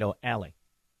Tornado Alley.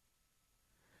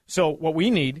 So what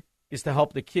we need is to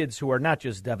help the kids who are not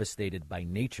just devastated by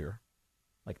nature,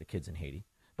 like the kids in Haiti,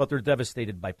 but they're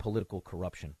devastated by political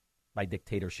corruption, by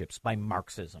dictatorships, by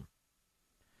Marxism.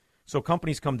 So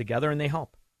companies come together and they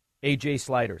help. AJ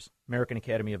Sliders, American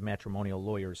Academy of Matrimonial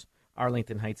Lawyers,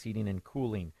 Arlington Heights Heating and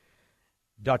Cooling,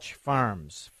 Dutch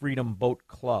Farms, Freedom Boat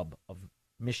Club of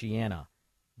Michiana,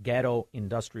 Gatto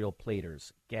Industrial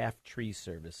Platers, Gaff Tree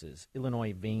Services,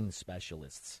 Illinois Vein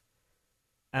Specialists,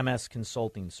 MS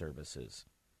Consulting Services.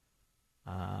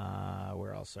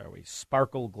 Where else are we?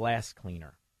 Sparkle Glass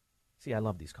Cleaner. See, I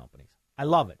love these companies. I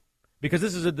love it because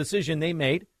this is a decision they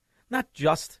made, not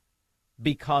just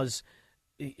because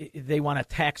they want a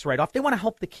tax write-off. They want to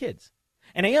help the kids.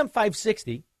 And AM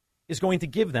 560 is going to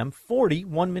give them 40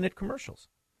 one-minute commercials.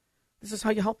 This is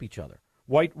how you help each other.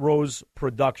 White Rose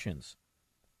Productions,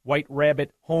 White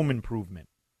Rabbit Home Improvement,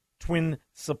 Twin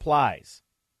Supplies,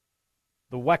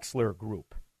 the Wexler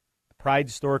Group,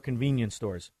 Pride Store Convenience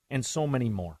Stores, and so many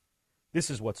more. This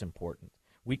is what's important.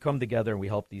 We come together and we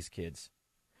help these kids.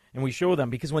 And we show them,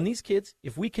 because when these kids,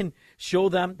 if we can show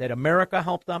them that America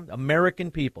helped them, American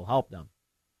people helped them,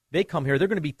 they come here, they're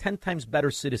going to be 10 times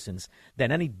better citizens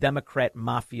than any Democrat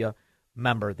mafia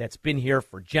member that's been here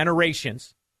for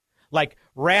generations, like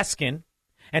Raskin,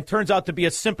 and turns out to be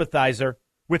a sympathizer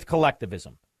with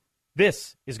collectivism.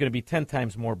 This is going to be 10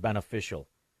 times more beneficial.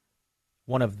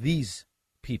 One of these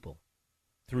people,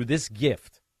 through this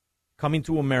gift, coming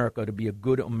to America to be a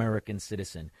good American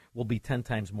citizen, will be 10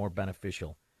 times more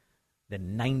beneficial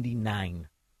than 99%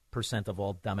 of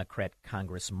all Democrat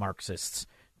Congress Marxists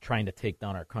trying to take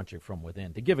down our country from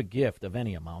within. To give a gift of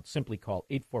any amount, simply call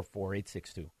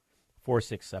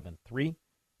 844-862-4673.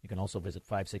 You can also visit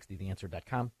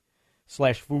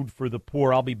 560theanswer.com/food for the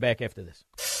poor. I'll be back after this.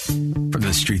 From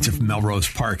the streets of Melrose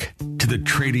Park to the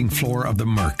trading floor of the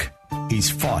Merc,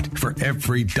 he's fought for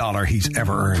every dollar he's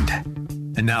ever earned.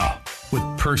 And now, with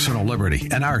personal liberty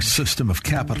and our system of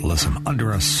capitalism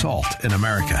under assault in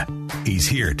America, he's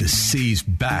here to seize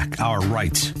back our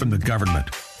rights from the government.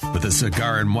 With a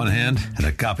cigar in one hand and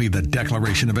a copy of the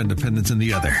Declaration of Independence in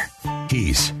the other,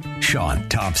 he's Sean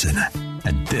Thompson.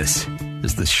 And this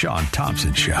is the Sean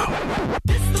Thompson Show.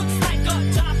 This looks like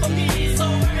a job for me, so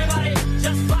everybody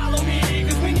just follow me,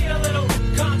 because we need a little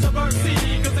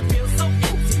controversy, because it feels so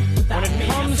empty without When me. it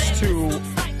comes to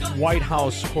White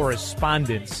House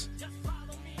correspondence,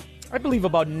 I believe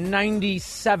about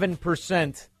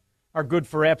 97% are good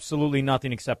for absolutely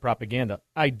nothing except propaganda.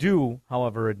 I do,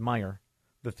 however, admire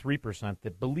the 3%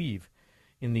 that believe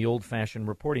in the old-fashioned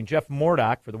reporting. Jeff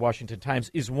Murdoch for the Washington Times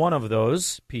is one of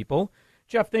those people.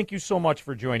 Jeff, thank you so much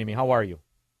for joining me. How are you?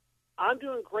 I'm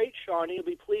doing great, Sean. You'll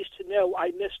be pleased to know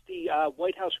I missed the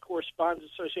White House Correspondents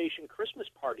Association Christmas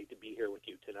party to be here with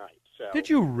you tonight. So Did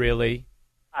you really?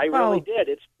 I really did.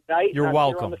 It's night. You're I'm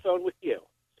welcome. Here on the phone with you.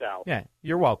 So Yeah,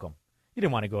 you're welcome. You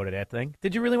didn't want to go to that thing.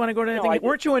 Did you really want to go to that No, thing? I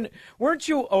didn't. Weren't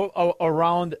you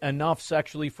around enough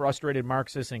sexually frustrated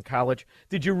Marxists in college?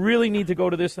 Did you really need to go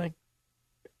to this thing?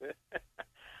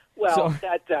 Well, So-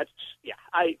 that's yeah.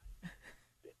 I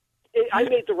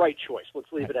made the right choice.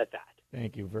 Let's leave it at that.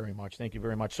 Thank you very much. Thank you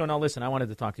very much. So now listen, I wanted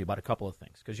to talk to you about a couple of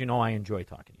things because you know I enjoy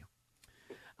talking to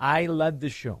you. I led the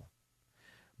show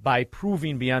by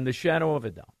proving beyond the shadow of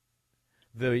a doubt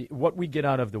what we get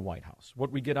out of the White House, what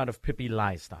we get out of Pippi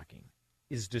Liestocking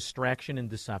is distraction and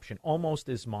deception, almost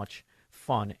as much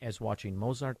fun as watching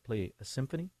Mozart play a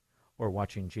symphony or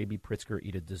watching J.B. Pritzker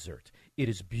eat a dessert. It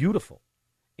is beautiful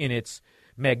in its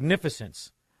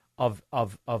magnificence of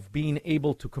being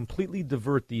able to completely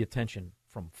divert the attention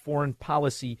from foreign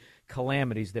policy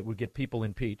calamities that would get people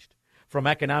impeached, from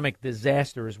economic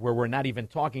disasters where we're not even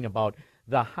talking about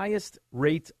the highest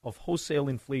rate of wholesale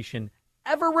inflation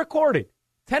ever recorded,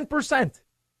 10%.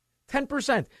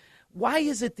 10%. Why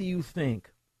is it, do you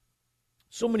think,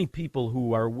 so many people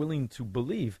who are willing to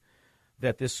believe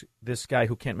that this guy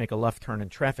who can't make a left turn in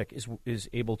traffic is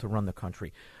able to run the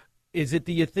country? Is it,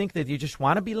 do you think that you just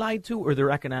want to be lied to, or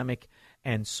they're economic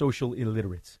and social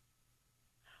illiterates?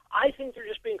 I think they're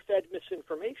just being fed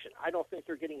misinformation. I don't think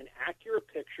they're getting an accurate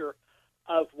picture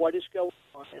of what is going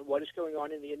on and what is going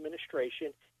on in the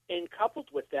administration. And coupled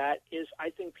with that is I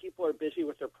think people are busy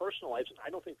with their personal lives, and I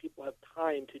don't think people have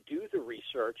time to do the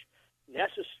research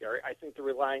necessary. I think they're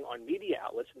relying on media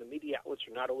outlets, and the media outlets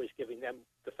are not always giving them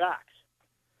the facts.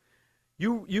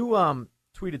 You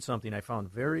tweeted something I found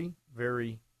very,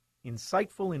 very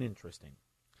insightful and interesting.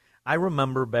 I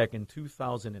remember back in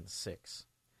 2006,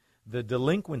 the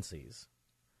delinquencies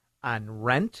on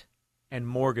rent and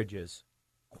mortgages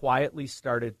quietly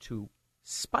started to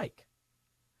spike.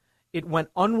 It went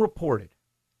unreported.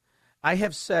 I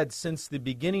have said since the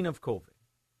beginning of COVID,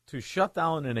 to shut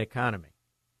down an economy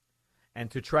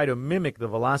and to try to mimic the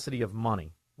velocity of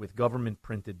money with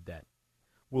government-printed debt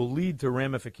will lead to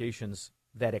ramifications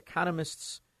that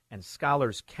economists and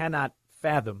scholars cannot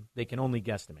fathom. They can only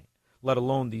guesstimate, let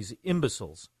alone these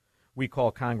imbeciles we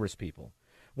call Congress people.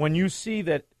 When you see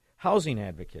that housing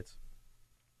advocates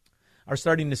are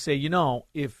starting to say, you know,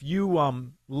 if you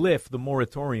lift the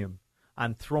moratorium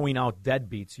on throwing out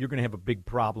deadbeats, you're going to have a big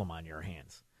problem on your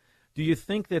hands. Do you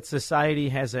think that society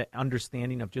has an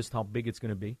understanding of just how big it's going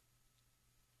to be?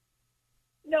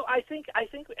 No, I think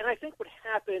what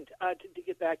happened, to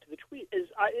get back to the tweet, is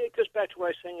it goes back to what I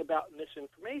was saying about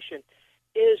misinformation.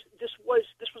 Is this was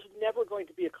never going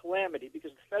to be a calamity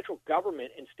because the federal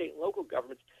government and state and local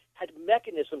governments had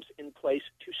mechanisms in place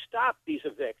to stop these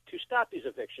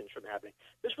evictions from happening.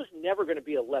 This was never going to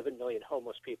be 11 million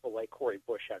homeless people like Cori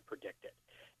Bush had predicted.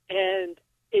 And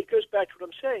it goes back to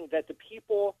what I'm saying, that the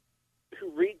people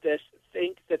who read this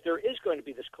think that there is going to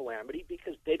be this calamity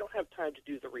because they don't have time to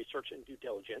do the research and due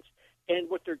diligence. And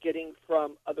what they're getting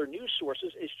from other news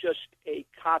sources is just a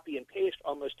copy and paste,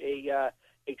 almost a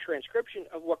transcription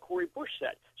of what Cori Bush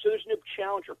said. So there's no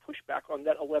challenge or pushback on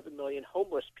that 11 million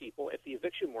homeless people if the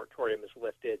eviction moratorium is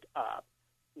lifted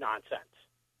nonsense.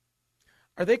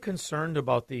 Are they concerned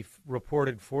about the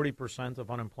reported 40% of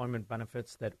unemployment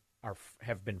benefits that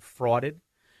have been frauded?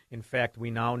 In fact,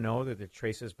 we now know that it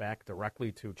traces back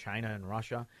directly to China and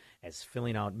Russia as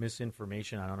filling out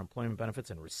misinformation on unemployment benefits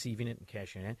and receiving it and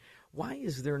cashing it in. Why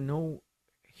is there no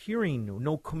hearing,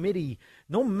 no committee,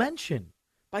 no mention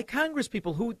by Congress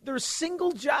people who their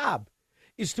single job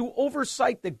is to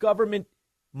oversight the government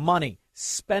money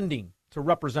spending to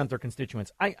represent their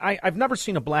constituents? I've never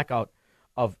seen a blackout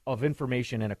of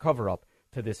information and a cover-up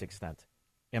to this extent.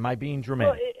 Am I being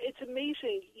dramatic? Well, it's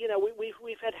amazing. You know,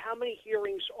 we've had how many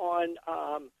hearings on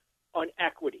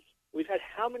equity? We've had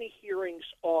how many hearings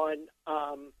on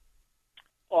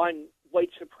white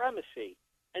supremacy,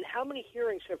 and how many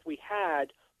hearings have we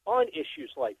had on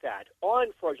issues like that, on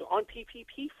fraud, on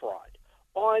PPP fraud,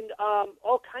 on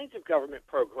all kinds of government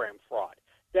program fraud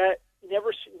that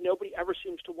nobody ever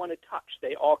seems to want to touch.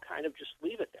 They all kind of just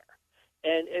leave it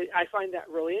there, and I find that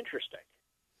really interesting.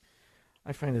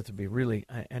 I find it to be really,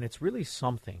 and it's really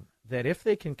something that if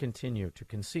they can continue to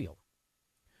conceal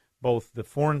both the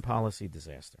foreign policy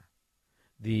disaster,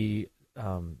 the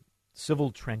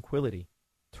civil tranquility,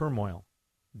 turmoil,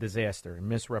 disaster, and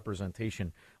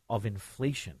misrepresentation of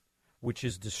inflation, which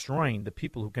is destroying the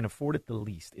people who can afford it the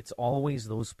least. It's always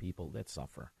those people that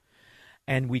suffer.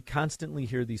 And we constantly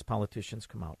hear these politicians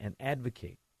come out and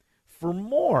advocate for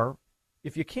more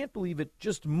if you can't believe it,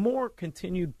 just more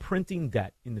continued printing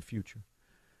debt in the future.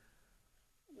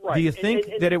 Right. Do you think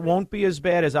that it won't be as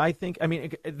bad as I think? I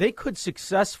mean, they could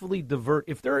successfully divert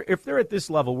if they're at this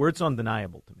level where it's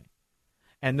undeniable to me,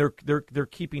 and they're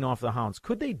keeping off the hounds.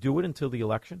 Could they do it until the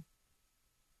election?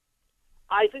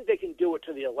 I think they can do it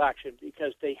to the election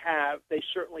because they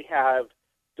certainly have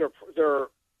their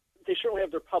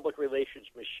public relations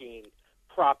machine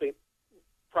propping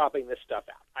this stuff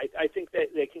out. I think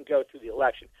that they can go through the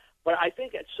election. But I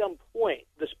think at some point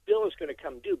this bill is going to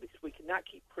come due because we cannot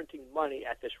keep printing money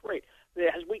at this rate.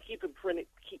 As we keep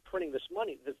printing this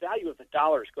money, the value of the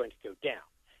dollar is going to go down.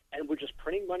 And we're just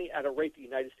printing money at a rate the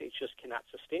United States just cannot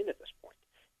sustain at this point.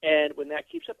 And when that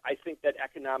keeps up, I think that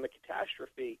economic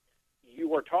catastrophe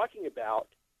you are talking about,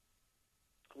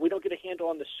 we don't get a handle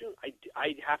on this soon.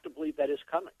 I have to believe that is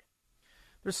coming.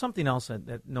 There's something else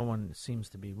that no one seems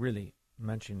to be really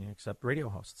mentioning except radio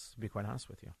hosts, to be quite honest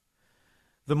with you.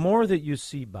 The more that you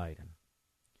see Biden,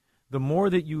 the more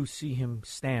that you see him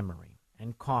stammering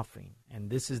and coughing,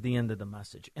 and this is the end of the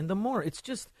message, and the more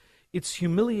it's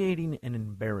humiliating and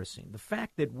embarrassing. The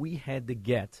fact that we had to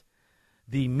get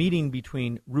the meeting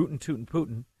between Rootin' Tootin'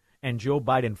 Putin and Joe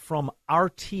Biden from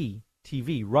RT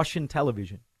TV, Russian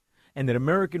television, and that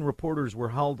American reporters were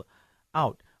held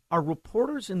out. Are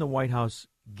reporters in the White House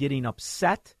getting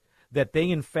upset that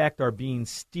they, in fact, are being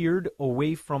steered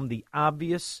away from the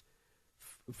obvious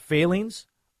failings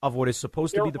of what is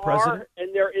supposed to be the president?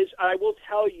 And there is, I will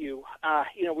tell you,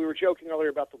 we were joking earlier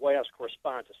about the White House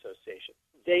Correspondents Association.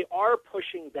 They are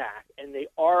pushing back, and they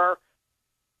are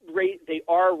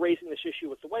raising this issue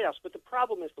with the White House. But the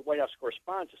problem is the White House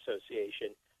Correspondents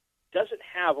Association doesn't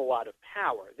have a lot of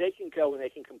power. They can go and they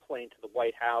can complain to the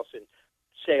White House and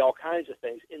say all kinds of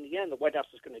things. In the end, the White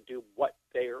House is going to do what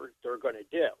they're going to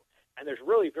do. And there's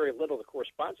really very little the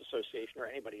Correspondents Association or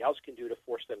anybody else can do to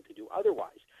force them to do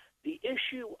otherwise. The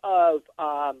issue of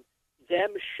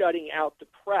them shutting out the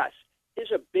press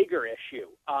is a bigger issue.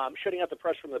 Shutting out the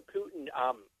press from the Putin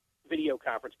video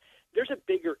conference, there's a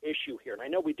bigger issue here. And I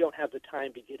know we don't have the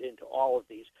time to get into all of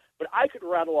these, but I could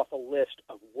rattle off a list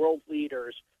of world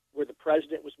leaders where the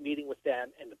president was meeting with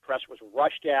them and the press was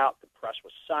rushed out, the press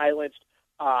was silenced.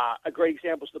 A great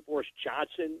example is the Boris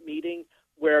Johnson meeting,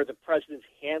 where the president's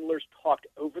handlers talked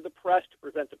over the press to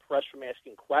prevent the press from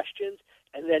asking questions.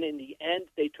 And then in the end,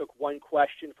 they took one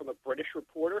question from a British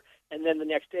reporter. And then the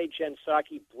next day, Jen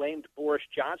Psaki blamed Boris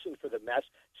Johnson for the mess,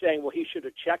 saying, well, he should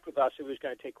have checked with us if he was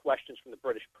going to take questions from the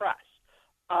British press.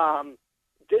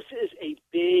 This is a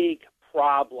big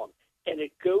problem, and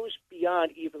it goes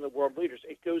beyond even the world leaders.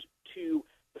 It goes to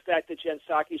the fact that Jen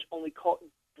Psaki's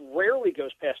rarely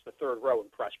goes past the third row in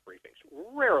press briefings,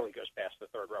 rarely goes past the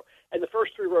third row. And the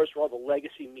first three rows are all the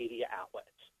legacy media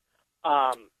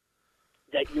outlets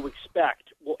that you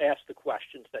expect will ask the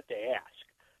questions that they ask.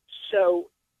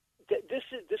 So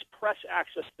this press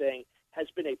access thing has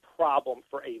been a problem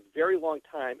for a very long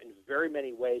time in very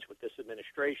many ways with this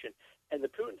administration. And the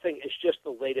Putin thing is just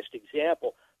the latest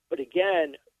example. But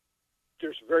again,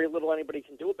 there's very little anybody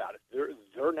can do about it.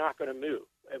 They're not going to move.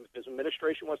 If this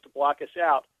administration wants to block us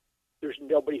out, there's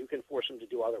nobody who can force them to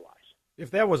do otherwise.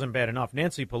 If that wasn't bad enough,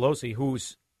 Nancy Pelosi,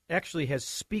 who's actually has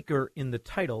speaker in the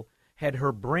title, had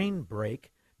her brain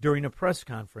break during a press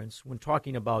conference when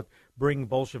talking about bring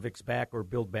Bolsheviks back or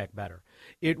build back better.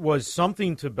 It was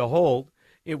something to behold.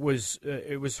 It was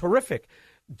horrific.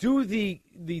 Do the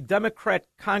Democrat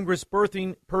Congress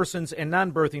birthing persons and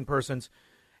non-birthing persons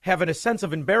have a sense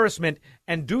of embarrassment,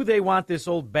 and do they want this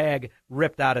old bag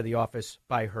ripped out of the office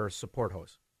by her support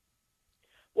hose?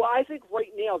 Well, I think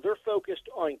right now they're focused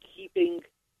on keeping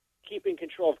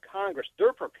control of Congress.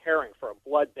 They're preparing for a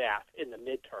bloodbath in the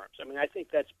midterms. I mean, I think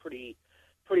that's pretty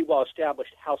well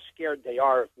established how scared they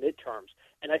are of midterms.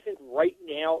 And I think right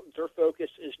now their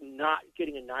focus is not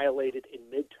getting annihilated in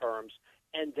midterms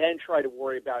and then try to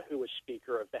worry about who is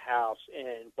Speaker of the House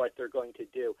and what they're going to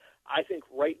do. I think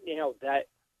right now that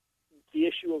the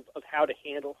issue of how to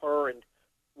handle her, and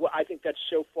I think that's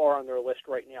so far on their list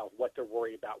right now of what they're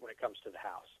worried about when it comes to the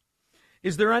House.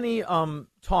 Is there any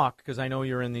talk, because I know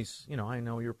you're in these, I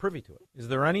know you're privy to it, is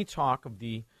there any talk of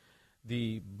the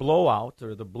blowout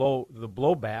or the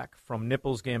blowback from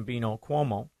Nipples, Gambino,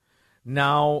 Cuomo,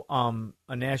 now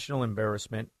a national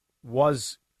embarrassment,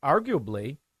 was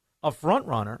arguably a front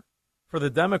runner for the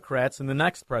Democrats in the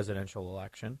next presidential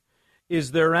election?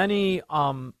 Is there any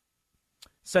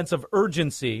sense of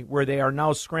urgency where they are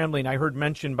now scrambling? I heard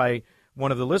mentioned by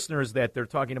one of the listeners that they're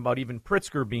talking about even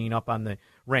Pritzker being up on the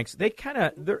ranks. They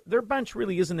their bench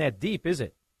really isn't that deep, is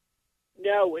it?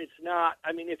 No, it's not.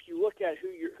 I mean, if you look at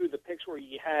who the picks were,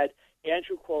 you had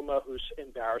Andrew Cuomo, who's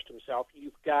embarrassed himself.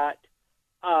 You've got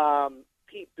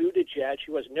Pete Buttigieg,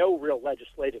 who has no real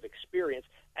legislative experience,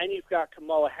 and you've got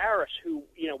Kamala Harris, who,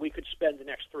 you know, we could spend the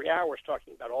next 3 hours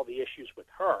talking about all the issues with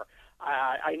her.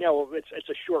 I know it's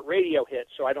a short radio hit,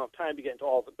 so I don't have time to get into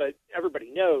all of it, but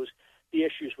everybody knows the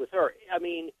issues with her. I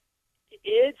mean,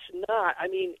 it's not, I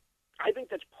mean, I think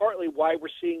that's partly why we're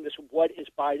seeing this what is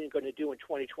Biden going to do in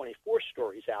 2024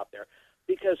 stories out there,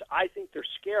 because I think they're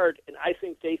scared, and I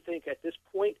think they think at this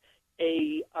point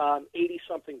a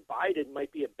 80-something Biden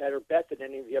might be a better bet than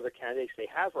any of the other candidates they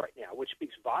have right now, which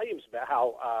speaks volumes about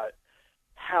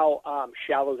how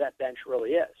shallow that bench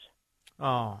really is.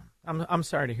 Oh, I'm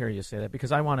sorry to hear you say that,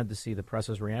 because I wanted to see the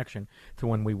press's reaction to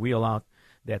when we wheel out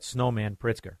that snowman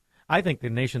Pritzker. I think the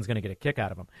nation's going to get a kick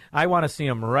out of him. I want to see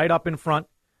him right up in front,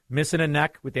 missing a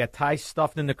neck with that tie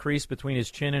stuffed in the crease between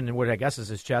his chin and what I guess is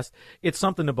his chest. It's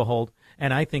something to behold,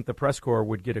 and I think the press corps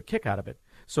would get a kick out of it.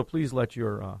 So please let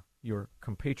your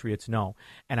compatriots know.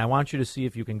 And I want you to see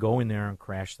if you can go in there and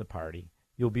crash the party.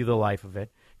 You'll be the life of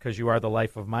it, because you are the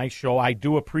life of my show. I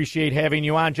do appreciate having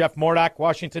you on, Jeff Murdoch,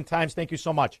 Washington Times. Thank you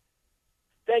so much.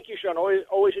 Thank you, Sean.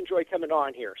 Always enjoy coming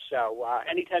on here. So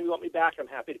anytime you want me back, I'm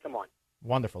happy to come on.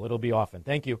 Wonderful. It'll be often.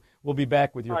 Thank you. We'll be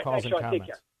back with your right, calls thanks, and Sean. comments.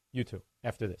 Take care. You too,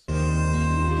 after this.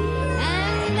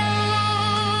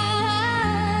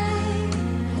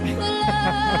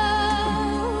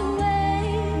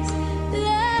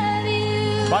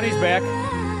 Bonnie's back.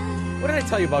 What did I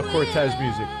tell you about Cortez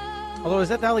music? Although, is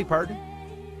that Dolly Parton?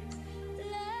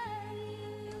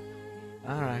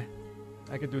 All right.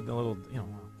 I could do the little,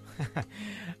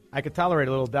 I could tolerate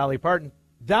a little Dolly Parton.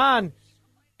 Don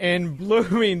in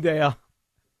Bloomingdale.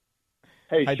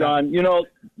 Hey, Hi, Sean, Don.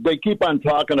 they keep on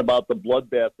talking about the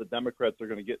bloodbath the Democrats are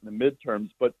going to get in the midterms,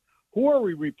 but who are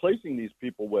we replacing these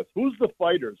people with? Who's the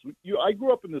fighters? I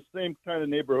grew up in the same kind of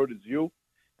neighborhood as you,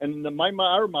 and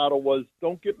our motto was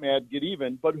don't get mad, get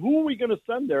even, but who are we going to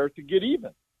send there to get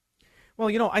even?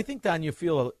 Well, I think, Don, you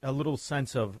feel a little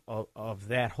sense of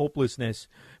that hopelessness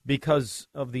because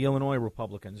of the Illinois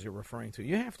Republicans you're referring to.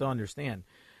 You have to understand,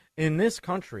 in this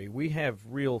country, we have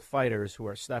real fighters who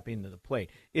are stepping to the plate.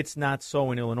 It's not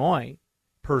so in Illinois,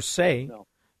 per se,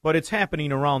 but it's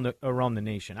happening around the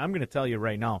nation. I'm going to tell you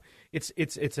right now,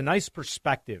 it's a nice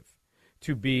perspective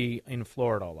to be in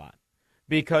Florida a lot,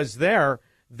 because their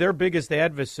biggest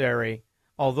adversary,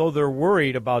 although they're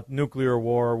worried about nuclear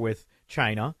war with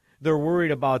China, they're worried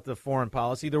about the foreign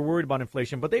policy, they're worried about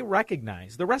inflation, but they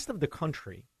recognize the rest of the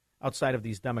country outside of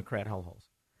these Democrat hellholes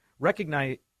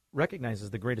recognizes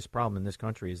the greatest problem in this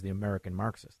country is the American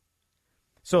Marxist.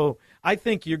 So I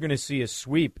think you're going to see a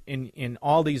sweep in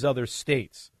all these other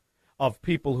states of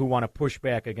people who want to push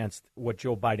back against what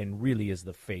Joe Biden really is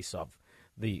the face of,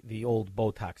 the old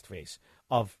Botox face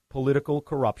of political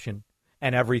corruption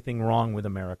and everything wrong with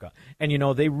America. And,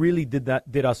 they really did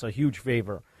us a huge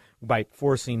favor by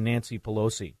forcing Nancy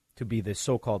Pelosi to be the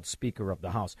so-called Speaker of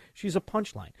the House. She's a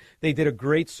punchline. They did a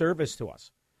great service to us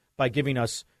by giving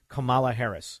us Kamala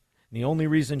Harris. And the only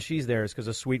reason she's there is because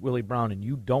of Sweet Willie Brown, and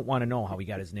you don't want to know how he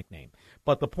got his nickname.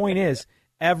 But the point is,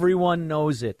 everyone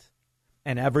knows it,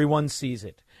 and everyone sees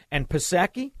it. And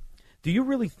Psaki, do you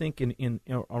really think in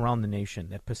around the nation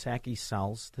that Psaki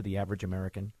sells to the average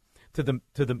American? To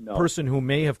the No. person who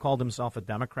may have called himself a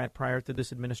Democrat prior to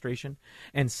this administration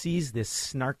and sees this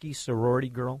snarky sorority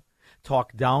girl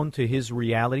talk down to his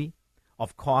reality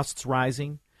of costs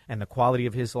rising and the quality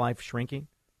of his life shrinking?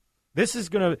 This is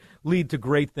going to lead to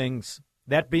great things.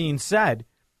 That being said,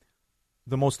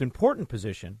 the most important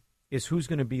position is who's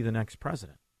going to be the next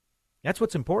president. That's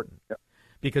what's important. Yep.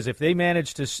 Because if they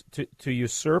manage to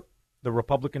usurp the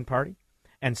Republican Party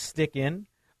and stick in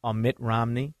a Mitt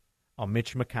Romney, a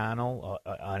Mitch McConnell,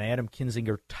 an Adam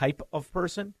Kinzinger type of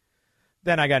person,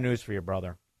 then I got news for you,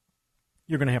 brother.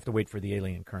 You're going to have to wait for the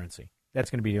alien currency.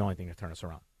 That's going to be the only thing to turn us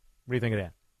around. What do you think of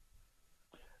that?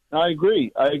 I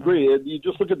agree. You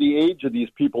just look at the age of these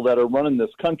people that are running this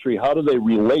country. How do they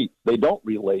relate? They don't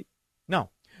relate.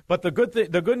 No. But the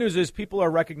good news is people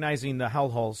are recognizing the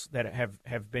hellholes that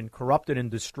have been corrupted and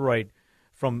destroyed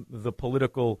from the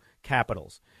political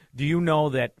capitals. Do you know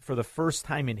that for the first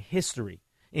time in history,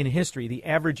 the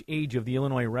average age of the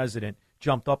Illinois resident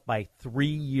jumped up by 3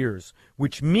 years,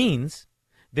 which means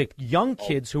that young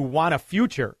kids who want a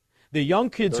future, the young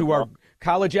kids who are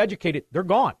college educated, they're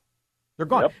gone. They're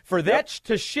gone. Yep. For that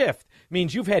to shift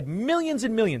means you've had millions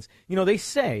and millions. They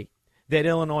say that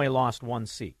Illinois lost one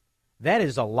seat. That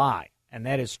is a lie, and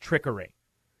that is trickery.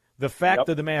 The fact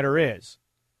of the matter is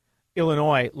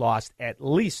Illinois lost at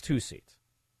least 2 seats,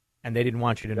 and they didn't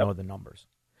want you to know the numbers.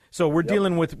 So we're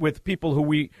dealing with people who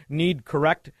we need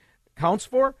correct counts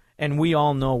for, And we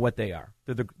all know what they are.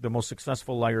 They're the most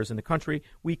successful liars in the country.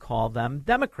 We call them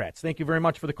Democrats. Thank you very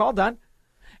much for the call, Don.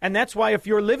 And that's why if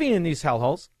you're living in these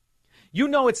hellholes, you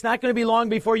know it's not going to be long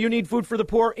before you need food for the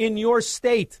poor in your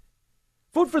state.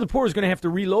 Food for the poor is going to have to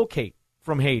relocate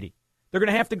from Haiti. They're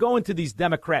going to have to go into these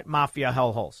Democrat mafia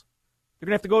hellholes. They're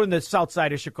going to have to go to the south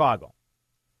side of Chicago.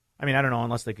 I mean, I don't know,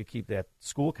 unless they could keep that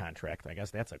school contract. I guess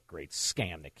that's a great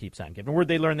scam that keeps on giving. Where'd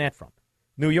they learn that from?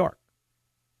 New York,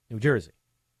 New Jersey,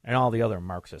 and all the other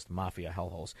Marxist mafia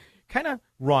hellholes. Kind of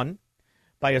run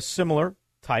by a similar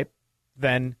type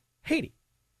than Haiti.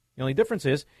 The only difference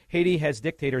is Haiti has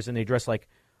dictators and they dress like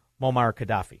Muammar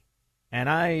Gaddafi. And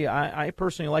I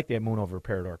personally like that Moon over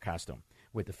Parador costume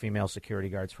with the female security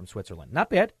guards from Switzerland. Not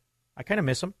bad. I kind of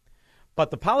miss them.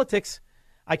 But the politics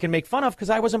I can make fun of because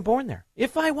I wasn't born there.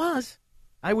 If I was,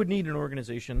 I would need an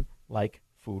organization like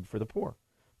Food for the Poor.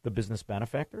 The business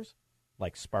benefactors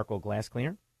like Sparkle Glass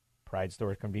Cleaner, Pride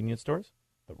Store Convenience Stores,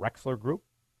 the Rexler Group,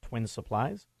 Twin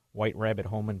Supplies, White Rabbit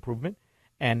Home Improvement,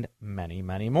 and many,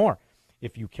 many more.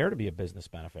 If you care to be a business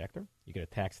benefactor, you get a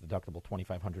tax-deductible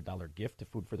 $2,500 gift to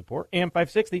Food for the Poor. AM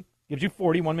 560 gives you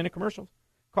 40 one-minute commercials.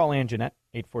 Call Ann Jeanette,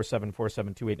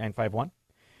 847-472-8951.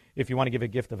 If you want to give a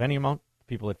gift of any amount,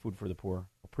 people at Food for the Poor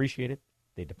appreciate it.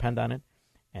 They depend on it,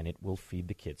 and it will feed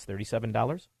the kids.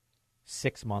 $37,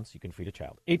 6 months, you can feed a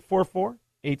child.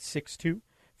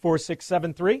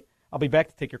 844-862-4673. I'll be back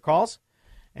to take your calls,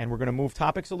 and we're going to move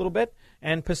topics a little bit.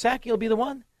 And Psaki will be the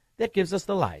one that gives us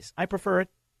the lies. I prefer it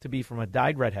to be from a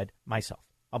dyed redhead myself.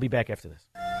 I'll be back after this.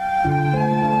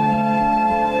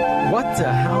 What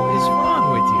the hell is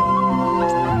wrong with you?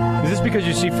 Is this because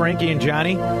you see Frankie and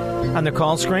Johnny on the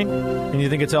call screen and you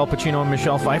think it's Al Pacino and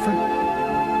Michelle Pfeiffer?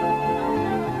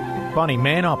 Bunny,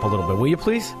 man up a little bit, will you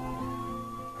please?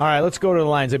 All right, let's go to the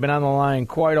lines. They've been on the line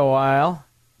quite a while.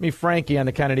 Meet Frankie on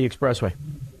the Kennedy Expressway.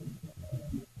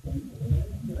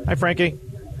 Hi, Frankie.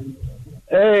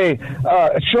 Hey,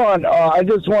 Sean, I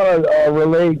just want to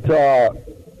relate,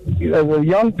 the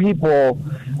young people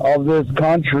of this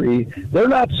country, they're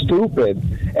not stupid,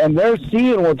 and they're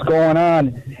seeing what's going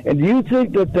on. And do you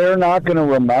think that they're not going to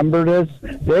remember this?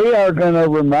 They are going to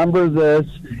remember this,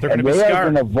 and they are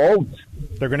going to vote.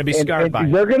 They're going to be scarred by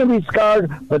it. They're going to be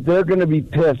scarred, but they're going to be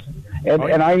pissed.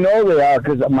 And I know they are,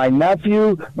 because my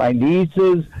nephew, my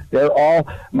nieces, they're all.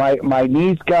 My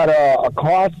niece got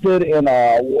accosted in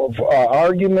a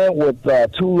argument with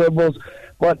two liberals,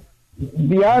 but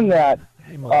beyond that,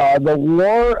 the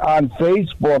war on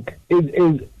Facebook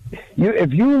is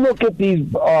if you look at these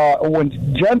when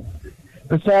Jen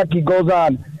Psaki goes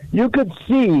on, you could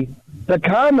see the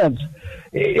comments.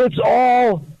 It's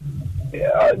all.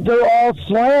 They're all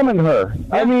slamming her.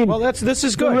 Yeah, I mean, this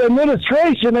is good. The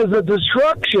administration is a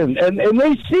destruction, and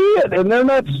they see it, and they're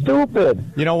not stupid.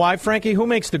 You know why, Frankie? Who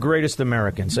makes the greatest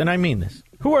Americans? And I mean this.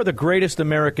 Who are the greatest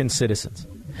American citizens?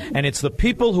 And it's the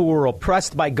people who were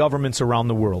oppressed by governments around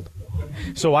the world.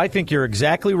 So I think you're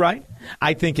exactly right.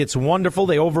 I think it's wonderful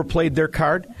they overplayed their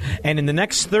card. And in the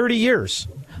next 30 years,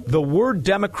 the word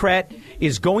Democrat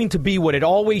is going to be what it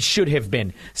always should have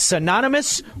been,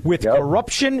 synonymous with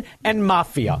corruption and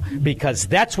mafia, because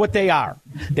that's what they are.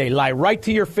 They lie right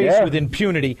to your face with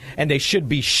impunity, and they should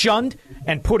be shunned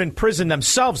and put in prison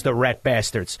themselves, the rat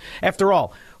bastards. After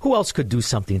all, who else could do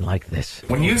something like this?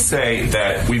 When you say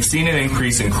that we've seen an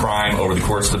increase in crime over the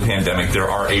course of the pandemic, there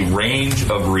are a range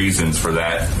of reasons for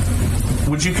that.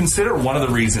 Would you consider one of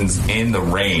the reasons in the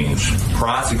range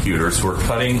prosecutors who are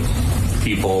cutting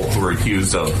people who are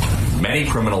accused of many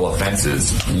criminal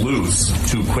offenses loose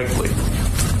too quickly?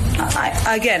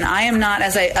 I am not,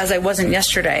 as I wasn't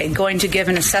yesterday, going to give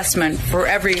an assessment for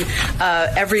every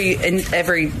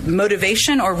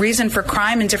motivation or reason for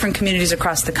crime in different communities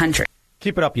across the country.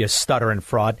 Keep it up, you stuttering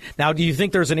fraud. Now, do you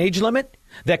think there's an age limit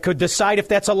that could decide if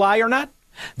that's a lie or not?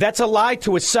 That's a lie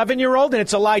to a 7-year-old, and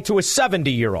it's a lie to a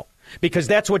 70-year-old. Because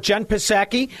that's what Jen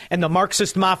Psaki and the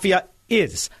Marxist mafia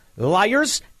is.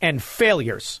 Liars and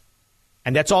failures.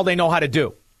 And that's all they know how to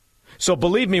do. So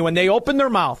believe me, when they open their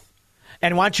mouth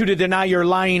and want you to deny your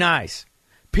lying eyes,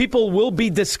 people will be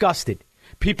disgusted.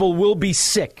 People will be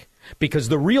sick because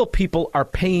the real people are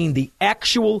paying the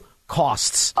actual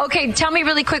costs. Okay, tell me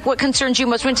really quick what concerns you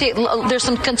most. There's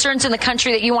some concerns in the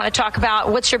country that you want to talk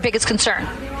about. What's your biggest concern?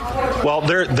 Well,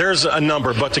 there's a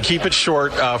number, but to keep it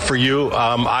short for you,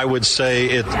 I would say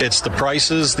it's the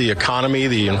prices, the economy,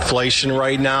 the inflation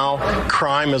right now.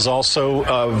 Crime is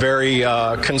also very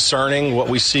concerning, what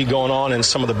we see going on in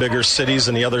some of the bigger cities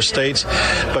in the other states.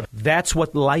 But that's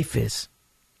what life is.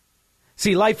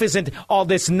 See, life isn't all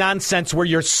this nonsense where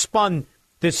you're spun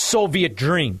this Soviet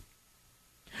dream.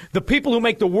 The people who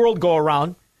make the world go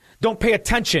around don't pay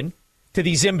attention to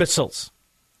these imbeciles.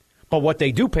 But what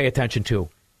they do pay attention to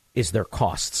is their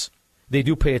costs. They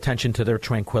do pay attention to their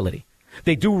tranquility.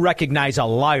 They do recognize a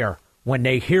liar when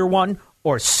they hear one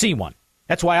or see one.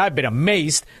 That's why I've been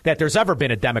amazed that there's ever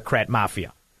been a Democrat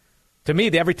mafia. To me,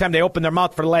 every time they open their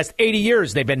mouth for the last 80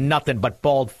 years, they've been nothing but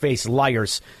bald-faced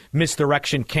liars,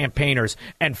 misdirection campaigners,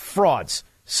 and frauds,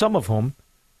 some of whom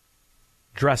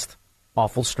dressed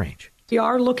awful strange. We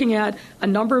are looking at a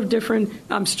number of different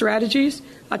strategies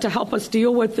to help us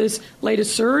deal with this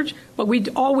latest surge, but we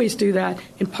always do that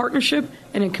in partnership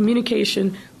and in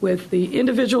communication with the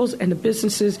individuals and the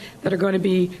businesses that are going to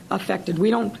be affected.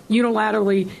 We don't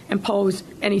unilaterally impose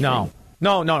anything.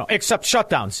 No, except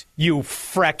shutdowns, you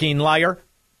fracking liar.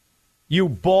 You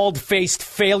bald-faced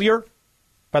failure.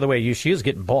 By the way, she is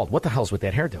getting bald. What the hell's with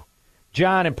that hairdo?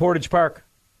 John in Portage Park.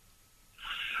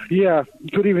 Yeah,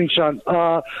 good evening, Sean.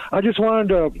 I just wanted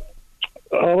to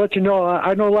let you know,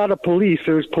 I know a lot of police.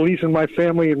 There's police in my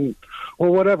family or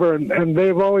whatever, and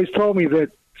they've always told me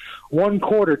that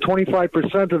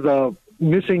 25% of the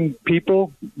missing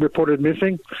people reported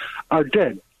missing are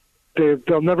dead.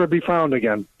 They'll never be found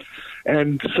again.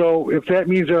 And so if that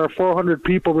means there are 400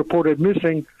 people reported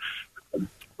missing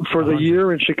for the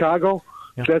year in Chicago,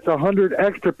 that's 100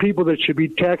 extra people that should be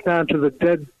tacked on to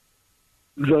the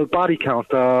body count.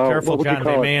 Careful, John.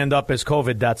 They may end up as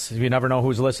COVID deaths. You never know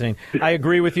who's listening. I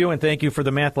agree with you, and thank you for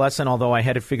the math lesson, although I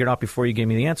had it figured out before you gave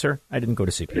me the answer. I didn't go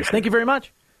to CPS. Thank you very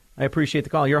much. I appreciate the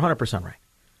call. You're 100% right.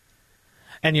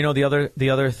 And you know the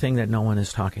other thing that no one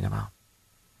is talking about,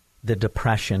 the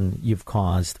depression you've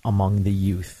caused among the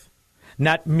youth.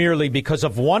 Not merely because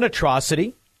of one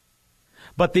atrocity,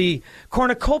 but the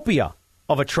cornucopia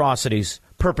of atrocities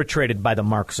perpetrated by the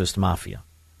Marxist mafia.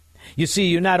 You see,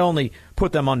 you not only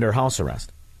put them under house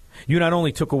arrest, you not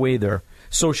only took away their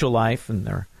social life and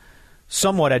their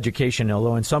somewhat education,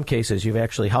 although in some cases you've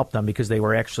actually helped them because they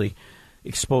were actually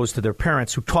exposed to their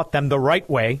parents who taught them the right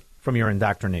way from your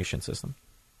indoctrination system.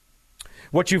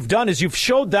 What you've done is you've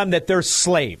showed them that they're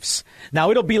slaves.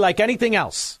 Now, it'll be like anything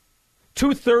else.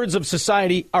 2/3 of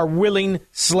society are willing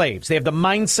slaves. They have the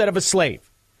mindset of a slave.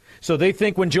 So they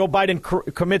think when Joe Biden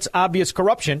commits obvious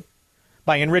corruption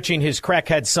by enriching his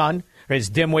crackhead son, or his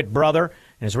dimwit brother,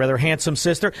 and his rather handsome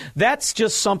sister, that's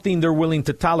just something they're willing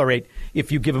to tolerate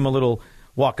if you give them a little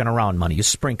walking around money. You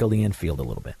sprinkle the infield a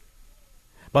little bit.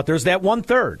 But there's that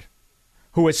 1/3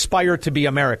 who aspire to be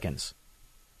Americans,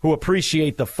 who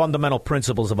appreciate the fundamental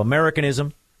principles of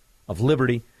Americanism, of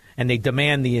liberty, and they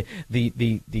demand the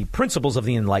principles of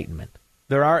the Enlightenment.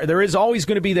 There is always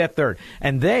going to be that third.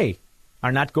 And they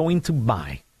are not going to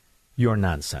buy your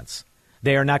nonsense.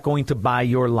 They are not going to buy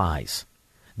your lies.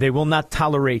 They will not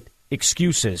tolerate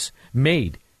excuses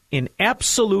made in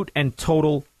absolute and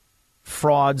total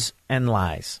frauds and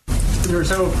lies. There are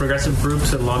several progressive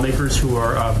groups and lawmakers who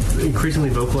are increasingly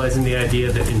vocalizing the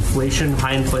idea that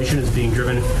high inflation is being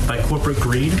driven by corporate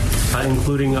greed,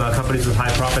 including companies with high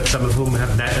profits, some of whom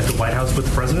have met at the White House with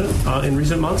the president in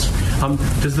recent months.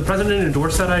 Does the president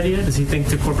endorse that idea? Does he think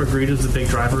that corporate greed is the big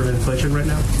driver of inflation right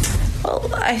now?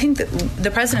 Well, I think that the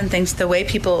president thinks the way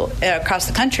people across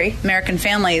the country, American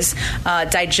families,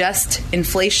 digest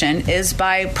inflation is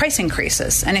by price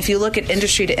increases. And if you look at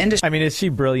industry to industry... I mean, is she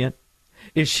brilliant?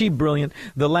 Is she brilliant?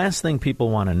 The last thing people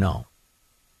want to know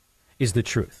is the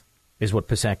truth, is what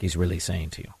Psaki's really saying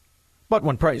to you. But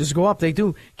when prices go up, they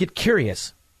do get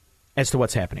curious as to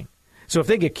what's happening. So if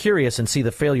they get curious and see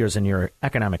the failures in your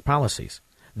economic policies,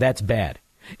 that's bad.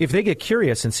 If they get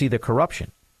curious and see the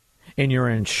corruption in your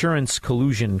insurance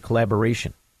collusion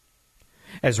collaboration,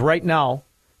 as right now,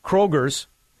 Kroger's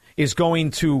is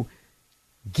going to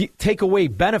take away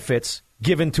benefits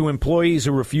given to employees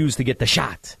who refuse to get the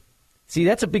shot. See,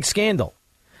 that's a big scandal.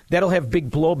 That'll have big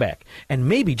blowback. And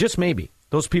maybe, just maybe,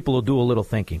 those people will do a little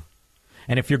thinking.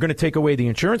 And if you're going to take away the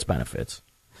insurance benefits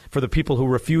for the people who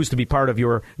refuse to be part of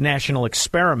your national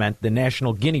experiment, the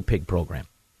National Guinea Pig Program,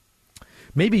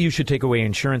 maybe you should take away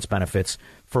insurance benefits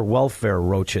for welfare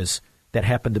roaches that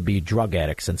happen to be drug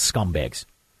addicts and scumbags.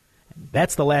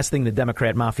 That's the last thing the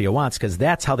Democrat mafia wants, because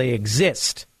that's how they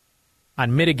exist,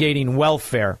 on mitigating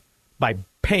welfare by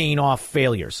paying off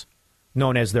failures,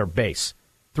 known as their base.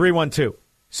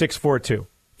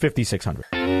 312-642-5600.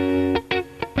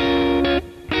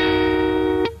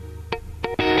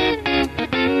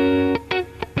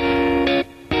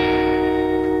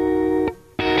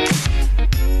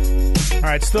 All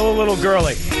right, still a little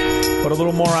girly, but a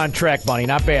little more on track, Bunny.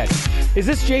 Not bad. Is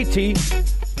this JT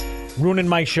ruining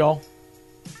my show?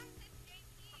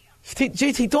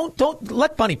 JT, don't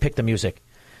let Bunny pick the music.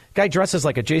 Guy dresses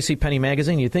like a J.C. Penney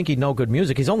magazine. You'd think he'd know good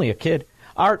music. He's only a kid.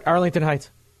 Art, Arlington Heights.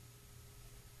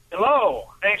 Hello.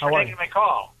 Thanks How for are taking you? my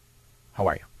call. How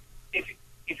are you?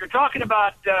 If you're talking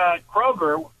about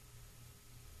Kroger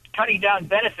cutting down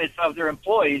benefits of their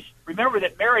employees, remember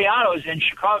that Mariano's in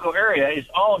Chicago area is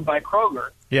owned by Kroger.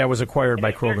 Yeah, it was acquired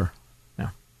by Kroger.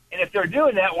 And if they're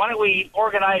doing that, why don't we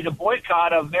organize a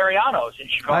boycott of Mariano's in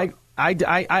Chicago?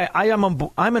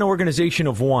 I'm an organization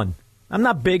of one. I'm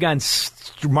not big on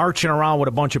marching around with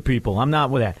a bunch of people. I'm not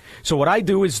with that. So what I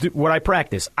do is what I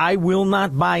practice. I will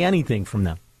not buy anything from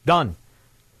them. Done.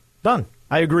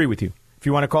 I agree with you. If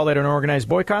you want to call that an organized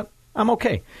boycott, I'm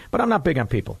okay. But I'm not big on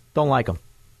people. Don't like them.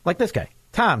 Like this guy.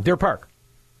 Tom, Deer Park.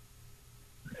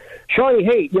 Shawnee,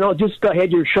 hey, just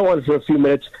had your show on for a few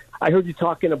minutes. I heard you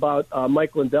talking about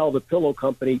Mike Lindell, the pillow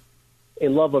company,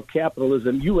 and love of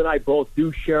capitalism. You and I both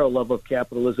do share a love of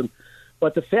capitalism.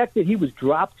 But the fact that he was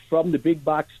dropped from the big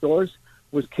box stores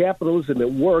was capitalism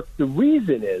at work. The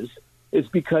reason is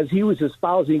because he was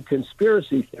espousing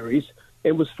conspiracy theories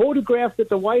and was photographed at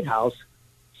the White House.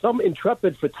 Some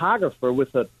intrepid photographer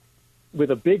with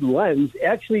a big lens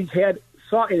actually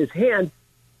saw in his hand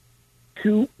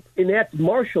to enact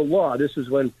martial law. This is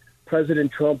when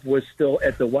President Trump was still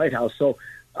at the White House. So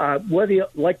whether you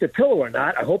like the pillow or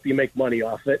not, I hope you make money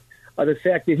off it. The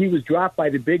fact that he was dropped by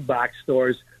the big box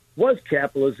stores was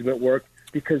capitalism at work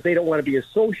because they don't want to be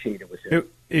associated with him.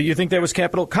 You think that was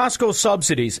capital? Costco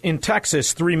subsidies in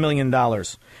Texas, $3 million.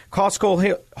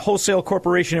 Costco Wholesale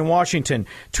Corporation in Washington,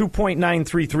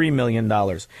 $2.933 million.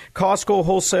 Costco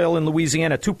Wholesale in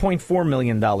Louisiana, $2.4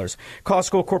 million.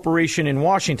 Costco Corporation in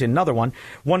Washington, another one,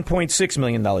 $1.6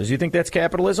 million. Do you think that's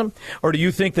capitalism? Or do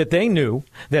you think that they knew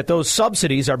that those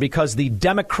subsidies are because the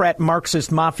Democrat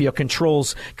Marxist mafia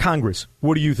controls Congress?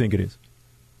 What do you think it is?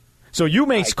 So you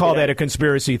may call that a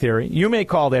conspiracy theory. You may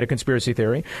call that a conspiracy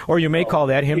theory, or you may call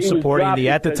that him supporting the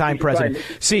at-the-time president.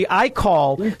 See, I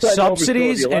call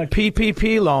subsidies and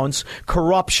PPP loans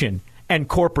corruption and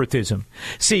corporatism.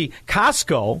 See,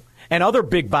 Costco and other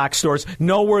big box stores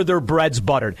know where their bread's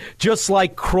buttered, just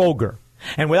like Kroger.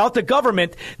 And without the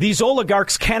government, these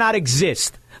oligarchs cannot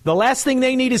exist. The last thing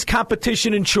they need is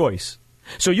competition and choice.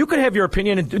 So you could have your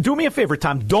opinion, and do me a favor,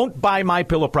 Tom, don't buy my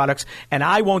pillow products, and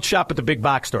I won't shop at the big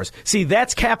box stores. See,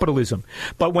 that's capitalism.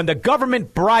 But when the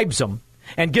government bribes them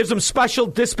and gives them special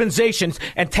dispensations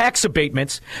and tax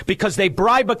abatements because they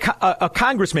bribe a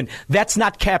congressman, that's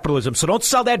not capitalism. So don't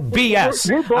sell that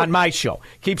BS on my show.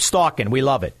 Keep stalking. We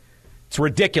love it. It's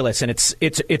ridiculous, and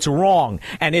it's wrong,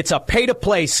 and it's a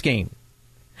pay-to-play scheme.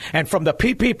 And from the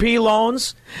PPP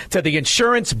loans to the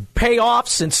insurance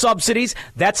payoffs and subsidies,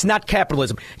 that's not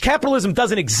capitalism. Capitalism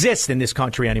doesn't exist in this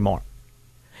country anymore.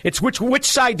 It's which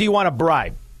side do you want to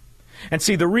bribe? And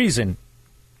see, the reason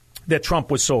that Trump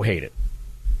was so hated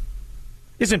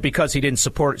isn't because he didn't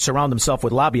surround himself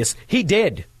with lobbyists. He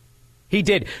did. He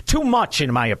did. Too much,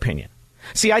 in my opinion.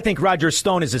 See, I think Roger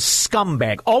Stone is a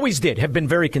scumbag. Always did. Have been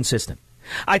very consistent.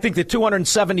 I think the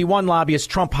 271 lobbyists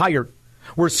Trump hired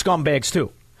were scumbags,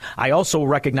 too. I also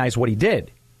recognize what he did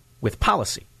with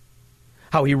policy,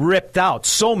 how he ripped out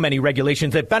so many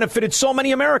regulations that benefited so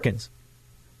many Americans.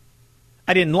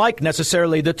 I didn't like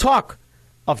necessarily the talk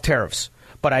of tariffs,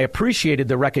 but I appreciated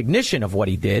the recognition of what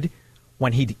he did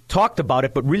when he talked about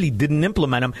it but really didn't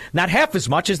implement them, not half as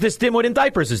much as this dimwit in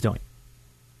diapers is doing.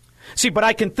 See, but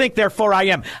I can think, therefore I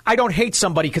am. I don't hate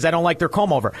somebody because I don't like their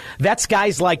comb-over. That's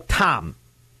guys like Tom.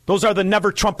 Those are the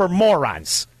never-Trumper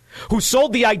morons who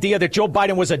sold the idea that Joe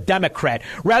Biden was a Democrat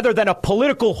rather than a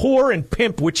political whore and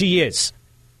pimp, which he is.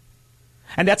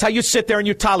 And that's how you sit there and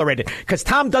you tolerate it. Because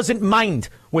Tom doesn't mind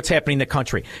what's happening in the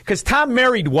country. Because Tom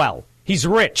married well. He's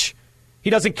rich. He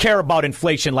doesn't care about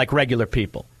inflation like regular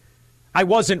people. I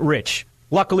wasn't rich.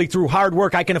 Luckily, through hard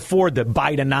work, I can afford the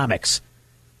Bidenomics.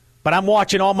 But I'm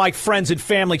watching all my friends and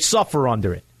family suffer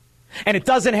under it. And it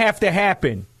doesn't have to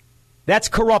happen. That's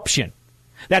corruption.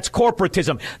 That's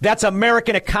corporatism. That's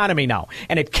American economy now.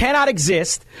 And it cannot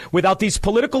exist without these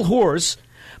political whores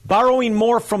borrowing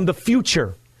more from the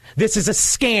future. This is a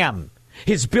scam.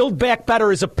 His Build Back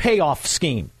Better is a payoff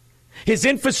scheme. His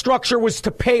infrastructure was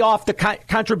to pay off the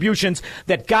contributions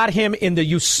that got him in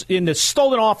the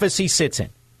stolen office he sits in.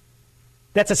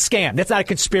 That's a scam. That's not a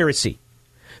conspiracy.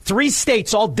 3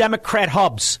 states, all Democrat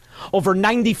hubs, over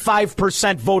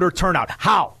 95% voter turnout.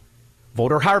 How?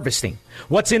 Voter harvesting.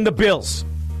 What's in the bills?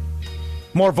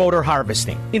 More voter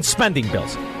harvesting in spending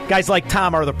bills. Guys like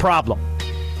Tom are the problem.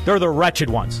 They're the wretched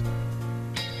ones.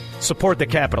 Support the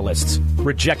capitalists.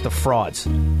 Reject the frauds.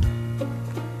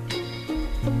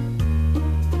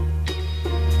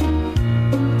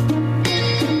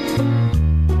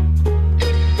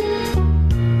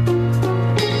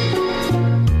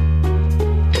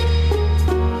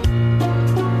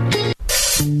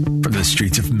 From the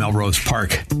streets of Melrose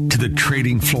Park to the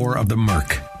trading floor of the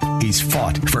Merc. He's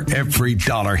fought for every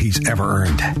dollar he's ever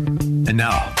earned. And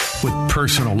now, with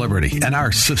personal liberty and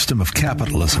our system of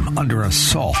capitalism under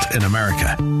assault in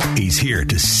America, he's here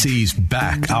to seize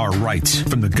back our rights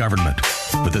from the government.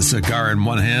 With a cigar in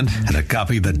one hand and a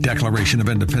copy of the Declaration of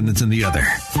Independence in the other,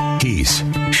 he's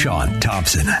Sean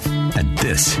Thompson. And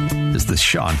this is the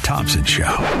Sean Thompson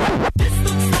Show. This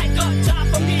looks like a job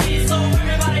for me, so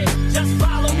everybody just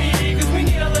follow me, because we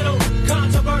need a little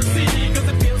controversy, because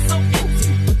it feels so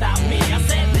empty without me. I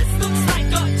said this looks like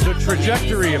a job. The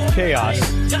trajectory of chaos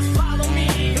Just follow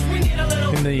me, because we need a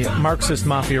little in the Marxist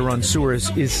mafia-run sewers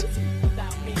is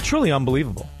truly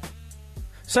unbelievable.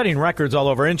 Setting records all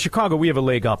over. In Chicago, we have a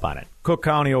leg up on it. Cook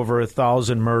County, over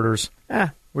 1,000 murders.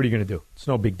 What are you going to do? It's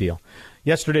no big deal.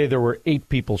 Yesterday, there were 8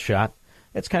 people shot.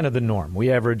 That's kind of the norm. We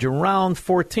average around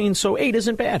 14, so 8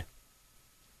 isn't bad.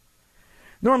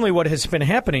 Normally what has been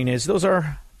happening is those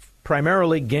are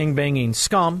primarily gangbanging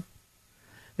scum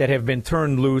that have been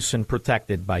turned loose and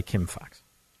protected by Kim Fox.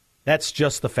 That's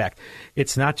just the fact.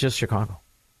 It's not just Chicago.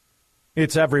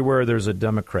 It's everywhere there's a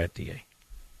Democrat DA.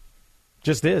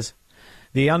 Just is.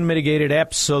 The unmitigated,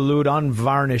 absolute,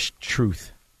 unvarnished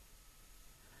truth.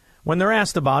 When they're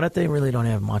asked about it, they really don't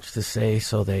have much to say,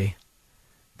 so they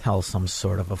tell some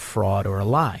sort of a fraud or a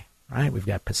lie, right? We've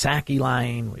got Psaki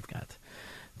lying. We've got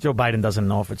Joe Biden doesn't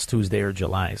know if it's Tuesday or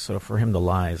July, so for him to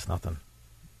lie is nothing.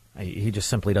 He just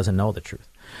simply doesn't know the truth.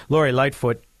 Lori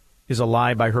Lightfoot is a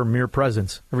lie by her mere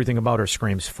presence. Everything about her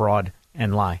screams fraud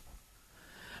and lie.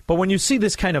 But when you see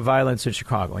this kind of violence in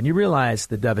Chicago and you realize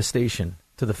the devastation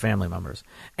to the family members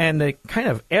and the kind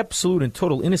of absolute and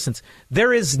total innocence,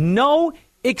 there is no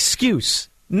excuse,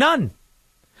 none,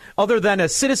 other than a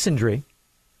citizenry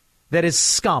that is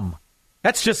scum.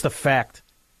 That's just a fact.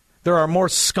 There are more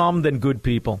scum than good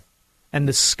people, and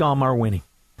the scum are winning.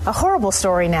 A horrible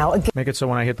story now. Make it so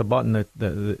when I hit the button,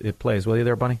 it plays. Will you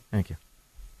there, Bunny? Thank you.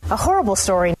 A horrible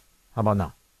story. How about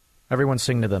now? Everyone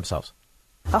sing to themselves.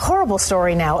 A horrible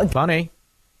story now. Bunny.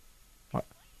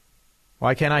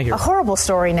 Why can't I hear? A horrible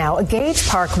story now. A Gage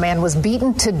Park man was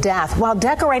beaten to death while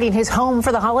decorating his home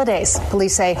for the holidays.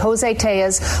 Police say Jose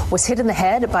Tejas was hit in the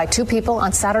head by 2 people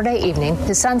on Saturday evening.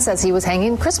 His son says he was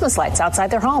hanging Christmas lights outside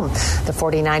their home. The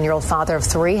 49-year-old father of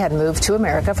 3 had moved to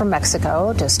America from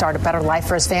Mexico to start a better life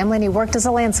for his family, and he worked as a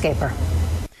landscaper.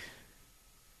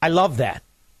 I love that.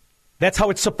 That's how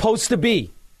it's supposed to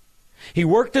be. He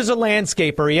worked as a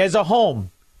landscaper. He has a home.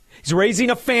 He's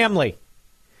raising a family.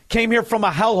 Came here from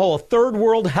a hellhole, a third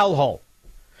world hellhole,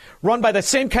 run by the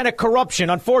same kind of corruption.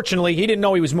 Unfortunately, he didn't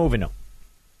know he was moving to.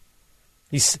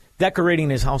 He's decorating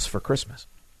his house for Christmas.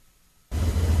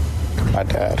 My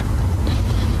dad,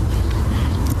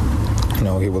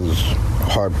 he was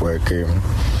hardworking.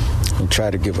 He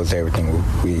tried to give us everything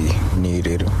we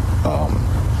needed.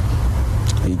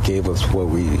 He gave us what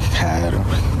we had.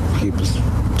 He was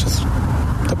just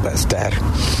the best dad.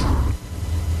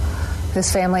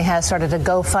 This family has started a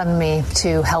GoFundMe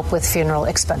to help with funeral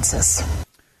expenses.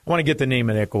 I want to get the name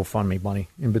of that GoFundMe, Bunny,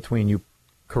 in between you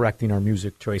correcting our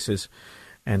music choices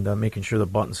and making sure the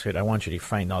buttons fit. I want you to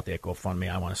find out that GoFundMe.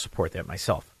 I want to support that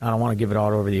myself. I don't want to give it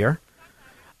out over the air,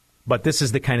 but this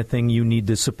is the kind of thing you need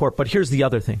to support. But here's the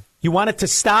other thing. You want it to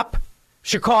stop,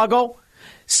 Chicago?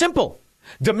 Simple.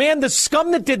 Demand the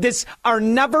scum that did this are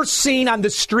never seen on the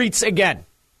streets again.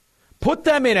 Put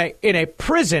them in a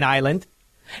prison island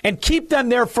and keep them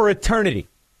there for eternity.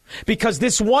 Because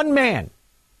this one man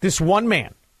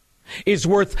is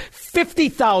worth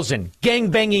 50,000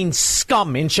 gangbanging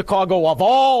scum in Chicago of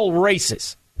all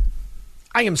races.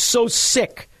 I am so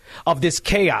sick of this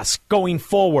chaos going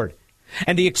forward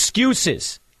and the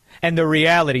excuses and the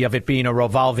reality of it being a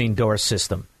revolving door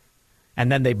system.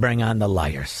 And then they bring on the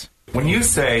liars. When you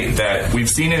say that we've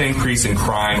seen an increase in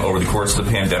crime over the course of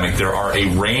the pandemic, there are a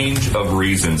range of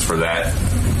reasons for that.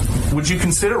 Would you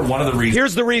consider one of the reasons?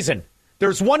 Here's the reason.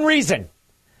 There's one reason.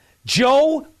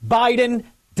 Joe Biden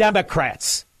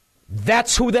Democrats.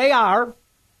 That's who they are,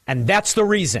 and that's the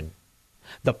reason.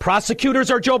 The prosecutors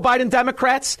are Joe Biden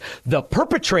Democrats. The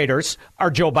perpetrators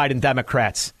are Joe Biden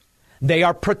Democrats. They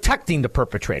are protecting the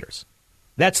perpetrators.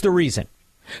 That's the reason.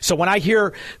 So when I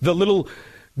hear the little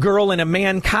girl in a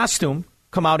man costume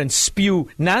come out and spew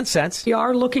nonsense. We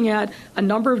are looking at a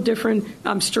number of different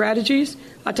strategies.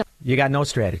 You got no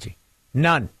strategy.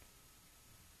 None.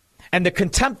 And the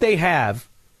contempt they have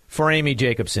for Amy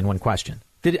Jacobson when questioned.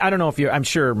 I don't know if I'm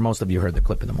sure most of you heard the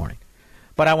clip in the morning,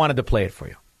 but I wanted to play it for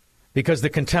you. because the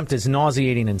contempt is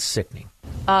nauseating and sickening.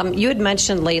 You had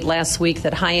mentioned late last week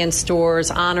that high-end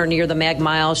stores on or near the Mag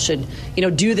Mile should,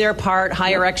 do their part,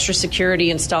 hire extra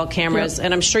security, install cameras. Yep.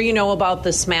 And I'm sure you know about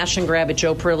the smash and grab at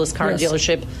Joe Perilla's car Yes.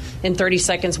 dealership. In 30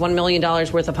 seconds, $1 million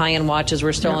worth of high-end watches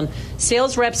were stolen. Yep.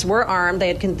 Sales reps were armed.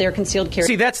 They had their concealed carry.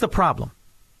 See, that's the problem.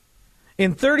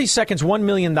 In 30 seconds, $1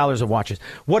 million of watches.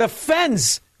 What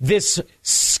offends this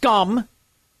scum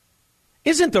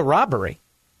isn't the robbery.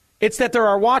 It's that there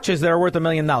are watches that are worth $1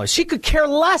 million. She could care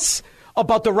less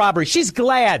about the robbery. She's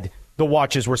glad the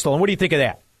watches were stolen. What do you think of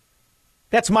that?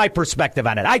 That's my perspective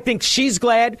on it. I think she's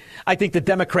glad. I think the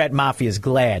Democrat mafia is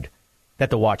glad that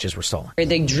the watches were stolen.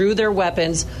 They drew their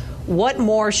weapons. What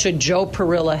more should Joe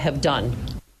Perilla have done?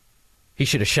 He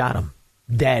should have shot him.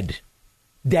 Dead.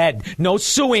 Dead. No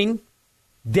suing.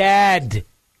 Dead.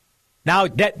 Now,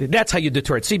 that's how you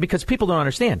deter it. See, because people don't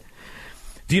understand.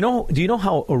 Do you know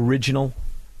how original,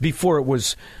 before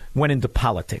it went into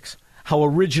politics, how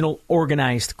original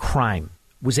organized crime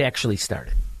was actually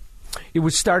started? It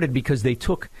was started because they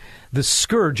took the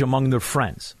scourge among their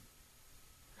friends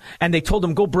and they told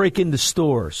them, go break into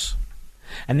stores.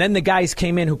 And then the guys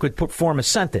came in who could form a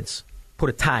sentence, put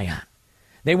a tie on.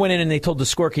 They went in and they told the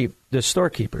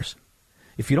storekeepers,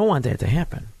 if you don't want that to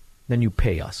happen, then you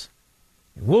pay us.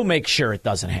 We'll make sure it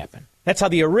doesn't happen. That's how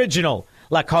the original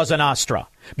La Cosa Nostra,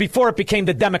 before it became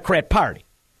the Democrat Party,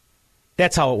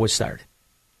 that's how it was started.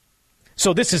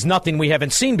 So this is nothing we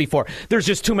haven't seen before. There's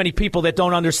just too many people that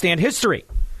don't understand history,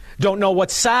 don't know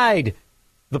what side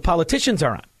the politicians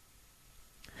are on.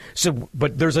 So,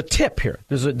 but there's a tip here.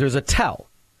 There's a tell,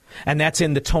 and that's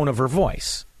in the tone of her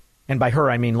voice. And by her,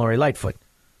 I mean Lori Lightfoot.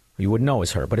 You wouldn't know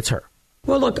it's her, but it's her.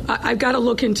 Well, look, I've got to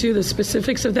look into the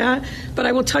specifics of that, but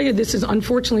I will tell you this is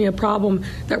unfortunately a problem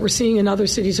that we're seeing in other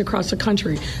cities across the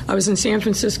country. I was in San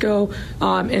Francisco,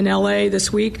 in L.A.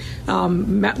 this week,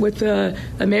 met with the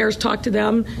mayors, talked to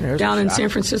them down in San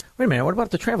Francisco. Wait a minute, what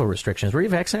about the travel restrictions? Were you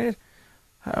vaccinated?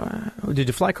 Did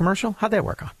you fly commercial? How'd that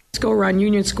work out? Go around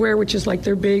Union Square, which is like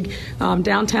their big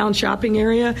downtown shopping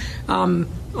area.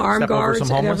 Armed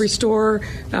guards at every store.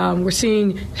 We're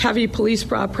seeing heavy police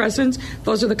presence.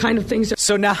 Those are the kind of things that...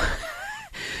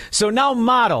 So now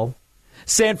model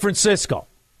San Francisco,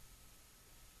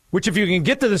 which if you can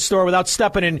get to the store without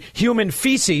stepping in human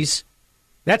feces,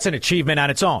 that's an achievement on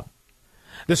its own.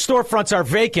 The storefronts are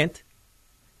vacant.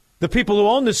 The people who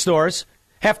own the stores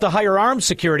have to hire armed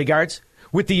security guards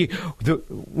with the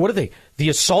what are they? The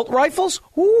assault rifles?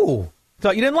 Ooh,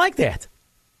 thought you didn't like that.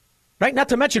 Right? Not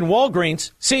to mention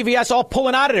Walgreens, CVS, all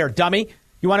pulling out of there, dummy.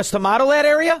 You want us to model that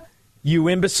area? You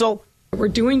imbecile. We're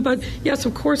doing, but yes,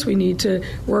 of course we need to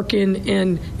work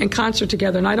in concert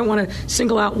together. And I don't want to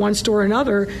single out one store or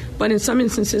another, but in some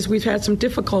instances we've had some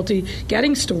difficulty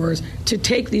getting stores to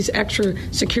take these extra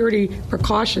security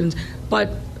precautions. But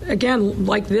again,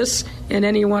 like this and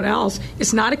anyone else,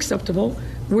 it's not acceptable.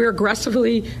 We're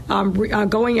aggressively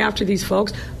going after these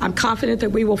folks. I'm confident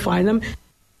that we will find them.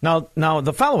 Now,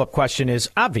 the follow-up question is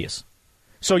obvious.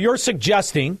 So you're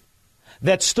suggesting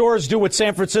that stores do what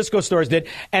San Francisco stores did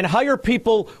and hire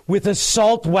people with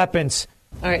assault weapons.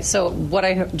 All right, so what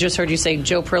I just heard you say,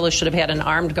 Joe Perilla should have had an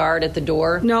armed guard at the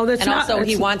door. No, that's not. And also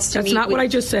he wants to meet That's not what I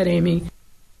just said, Amy.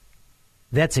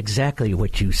 That's exactly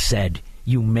what you said,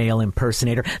 you male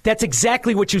impersonator. That's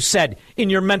exactly what you said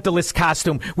in your mentalist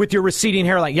costume with your receding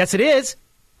hairline. Yes, it is.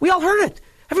 We all heard it.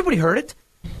 Everybody heard it.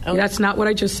 Okay. That's not what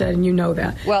I just said, and you know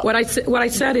that. Well, what I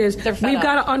said is we've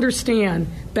got to understand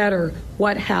better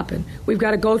what happened. We've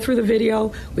got to go through the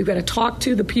video. We've got to talk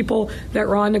to the people that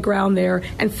were on the ground there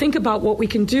and think about what we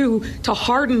can do to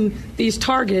harden these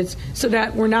targets so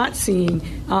that we're not seeing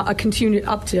a continued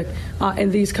uptick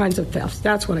in these kinds of thefts.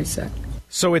 That's what I said.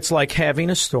 So it's like having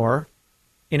a store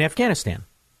in Afghanistan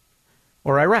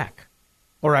or Iraq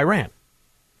or Iran.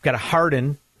 You've got to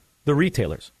harden the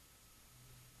retailers.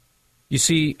 You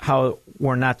see how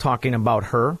we're not talking about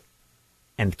her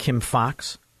and Kim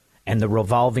Foxx and the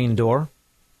revolving door?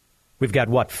 We've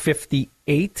got,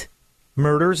 58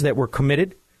 murders that were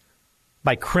committed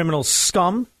by criminal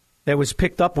scum that was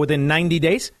picked up within 90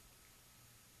 days?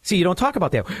 See, you don't talk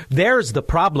about that. There's the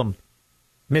problem,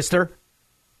 mister.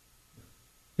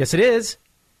 Yes, it is.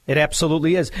 It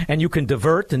absolutely is. And you can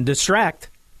divert and distract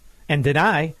and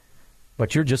deny,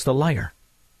 but you're just a liar.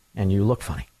 And you look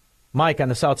funny. Mike on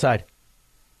the South Side.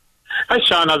 Hi,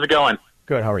 Sean. How's it going?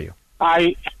 Good. How are you?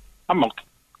 I'm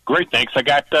great, thanks. I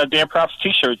got Dan Proft's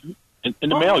T-shirt in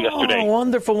the mail yesterday. Oh,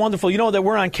 wonderful, wonderful. You know that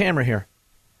we're on camera here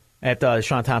at the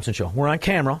Sean Thompson Show. We're on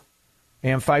camera.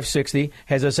 AM 560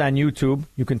 has us on YouTube.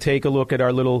 You can take a look at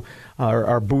our little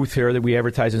our booth here that we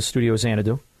advertise in Studio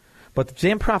Xanadu. But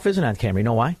Dan Proft isn't on camera. You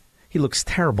know why? he looks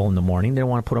terrible in the morning. They don't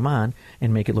want to put him on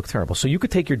and make it look terrible. So you could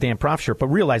take your Dan Proft shirt, but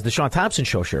realize the Sean Thompson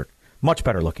Show shirt, much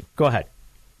better looking. Go ahead.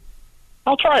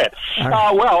 I'll try it.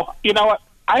 Right. Well, you know what?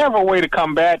 I have a way to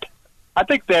combat. I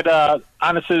think that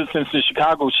honest citizens in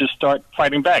Chicago should start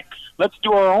fighting back. Let's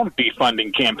do our own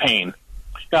defunding campaign.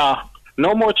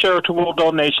 No more charitable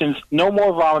donations, no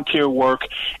more volunteer work,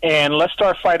 and let's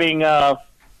start fighting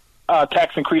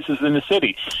tax increases in the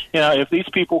city. You know, if these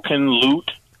people can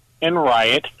loot and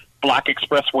riot, block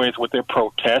expressways with their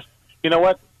protests, you know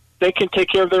what? They can take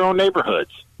care of their own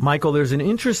neighborhoods. Michael, there's an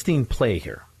interesting play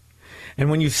here. And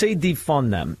when you say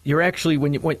defund them, you're actually,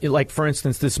 like, for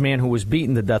instance, this man who was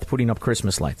beaten to death putting up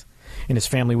Christmas lights, and his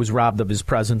family was robbed of his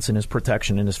presence and his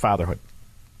protection and his fatherhood.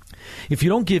 If you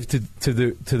don't give to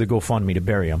the GoFundMe to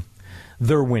bury him,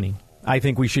 they're winning. I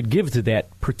think we should give to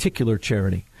that particular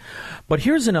charity. But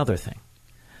here's another thing.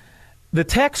 The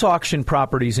tax auction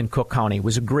properties in Cook County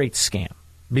was a great scam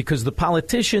because the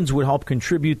politicians would help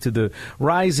contribute to the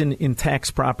rise in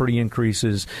tax property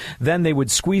increases. Then they would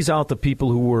squeeze out the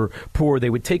people who were poor. They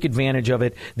would take advantage of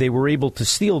it. They were able to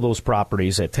steal those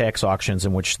properties at tax auctions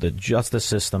in which the justice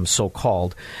system,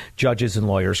 so-called, judges and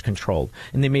lawyers controlled.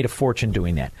 And they made a fortune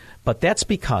doing that. But that's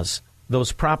because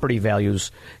those property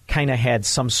values kind of had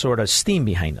some sort of steam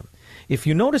behind them. If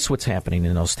you notice what's happening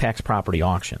in those tax property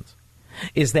auctions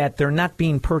is that they're not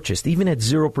being purchased, even at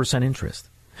 0% interest.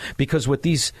 Because what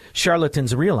these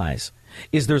charlatans realize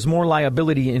is there's more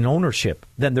liability in ownership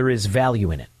than there is value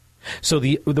in it. So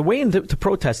the way to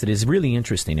protest it is really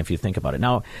interesting if you think about it.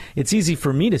 Now, it's easy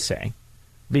for me to say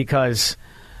because,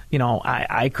 you know,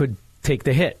 I could take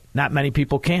the hit. Not many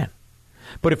people can.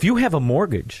 But if you have a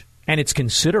mortgage and it's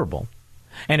considerable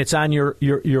and it's on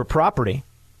your property,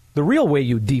 the real way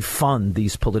you defund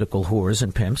these political whores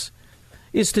and pimps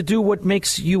is to do what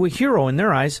makes you a hero in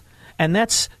their eyes, and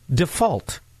that's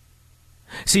default.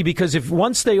 See, because if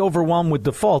once they overwhelm with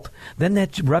default, then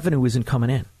that revenue isn't coming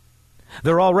in.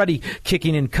 They're already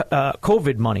kicking in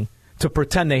COVID money to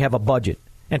pretend they have a budget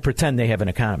and pretend they have an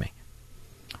economy.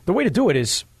 The way to do it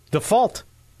is default,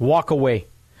 walk away.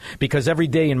 Because every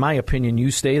day, in my opinion,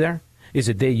 you stay there is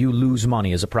a day you lose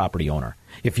money as a property owner.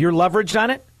 If you're leveraged on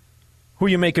it, who are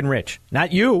you making rich?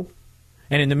 Not you.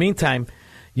 And in the meantime,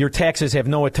 your taxes have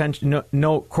no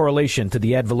correlation to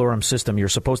the ad valorem system you're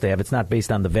supposed to have. It's not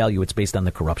based on the value. It's based on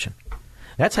the corruption.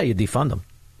 That's how you defund them.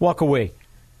 Walk away.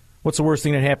 What's the worst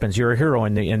thing that happens? You're a hero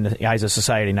in the eyes of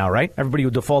society now, right? Everybody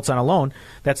who defaults on a loan,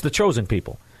 that's the chosen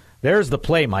people. There's the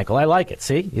play, Michael. I like it.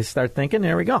 See? You start thinking.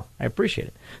 There we go. I appreciate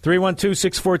it.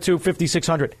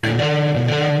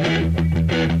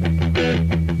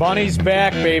 312-642-5600. Bunny's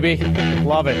back, baby.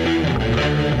 Love it.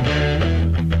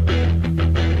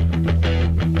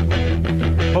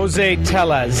 Jose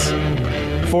Tellez,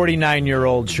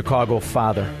 49-year-old Chicago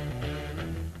father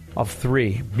of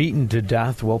 3, beaten to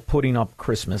death while putting up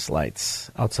Christmas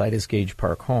lights outside his Gage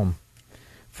Park home.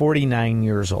 49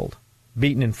 years old,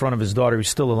 beaten in front of his daughter who's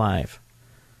still alive.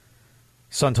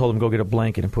 Son told him to go get a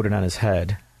blanket and put it on his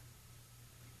head.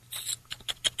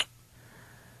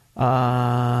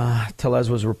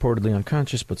 Tellez was reportedly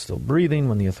unconscious but still breathing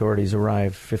when the authorities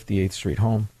arrived, 58th Street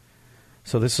home.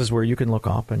 So this is where you can look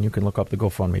up, and you can look up the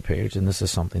GoFundMe page, and this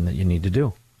is something that you need to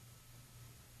do.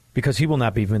 Because he will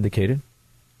not be vindicated.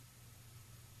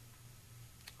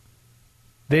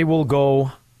 They will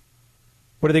go,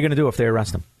 what are they going to do if they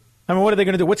arrest him? I mean, what are they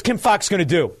going to do? What's Kim Foxx going to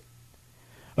do?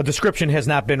 A description has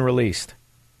not been released.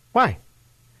 Why?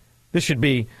 This should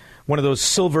be one of those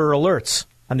silver alerts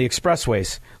on the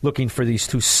expressways looking for these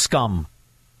two scum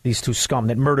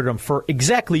that murdered him for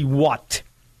exactly what?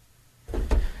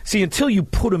 See, until you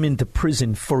put them into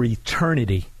prison for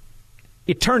eternity,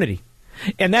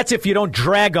 and that's if you don't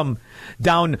drag them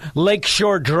down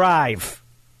Lakeshore Drive.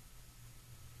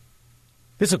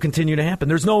 This will continue to happen.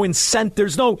 There's no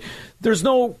incentive. There's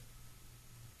no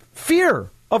fear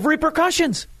of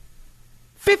repercussions.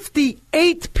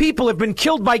 58 people have been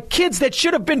killed by kids that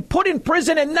should have been put in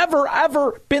prison and never,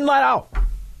 ever been let out.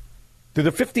 Do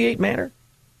the 58 matter?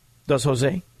 Does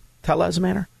Jose Tellez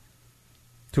matter?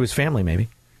 To his family, maybe.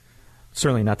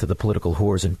 Certainly not to the political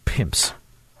whores and pimps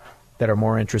that are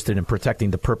more interested in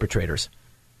protecting the perpetrators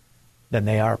than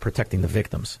they are protecting the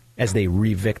victims as they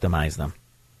re-victimize them.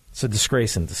 It's a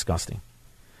disgrace and disgusting.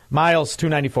 Miles,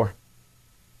 294.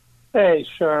 Hey,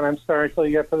 Sean, I'm sorry till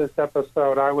you get to this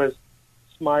episode. I was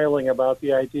smiling about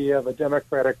the idea of a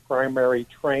Democratic primary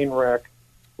train wreck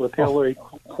with Hillary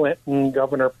Clinton,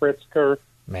 Governor Pritzker,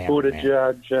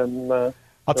 Buttigieg, and...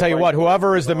 I'll tell you what,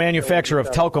 whoever is the manufacturer of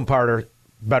talcum powder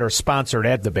better sponsor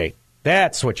that debate.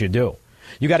 That's what you do.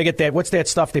 You got to get that, what's that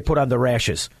stuff they put on the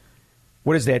rashes?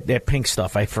 What is that pink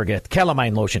stuff? I forget.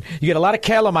 Calamine lotion. You get a lot of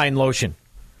calamine lotion.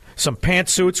 Some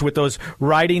pantsuits with those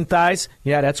riding thighs.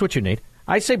 Yeah, that's what you need.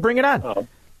 I say bring it on.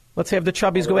 Let's have the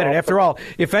chubbies go at it. After all,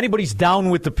 if anybody's down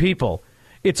with the people,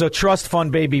 it's a trust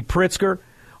fund baby Pritzker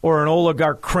or an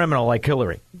oligarch criminal like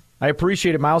Hillary. I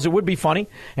appreciate it, Miles. It would be funny,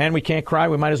 and we can't cry.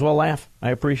 We might as well laugh.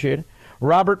 I appreciate it.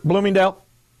 Robert, Bloomingdale.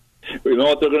 You know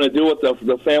what they're going to do with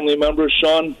the family members,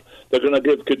 Sean? They're going to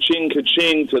give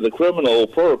ka-ching to the criminal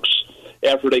perks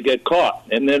after they get caught.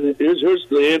 And then here's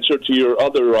the answer to your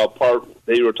other part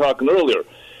that you were talking earlier.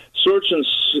 Search and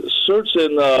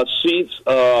seats,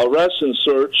 arrest and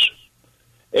search,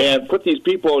 and put these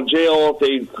people in jail if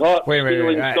they caught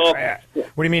stealing stuff.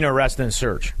 What do you mean arrest and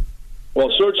search? Well,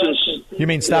 search and you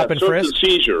mean stop and frisk? Search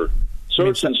and seizure.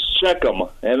 Search and check them,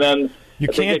 and then you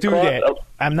can't do that.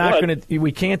 I'm not going to.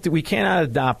 We can't. We cannot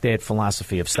adopt that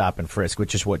philosophy of stop and frisk,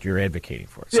 which is what you're advocating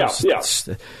for.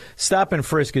 So stop and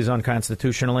frisk is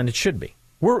unconstitutional, and it should be.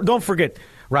 Don't forget,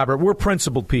 Robert. We're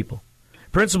principled people.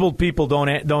 Principled people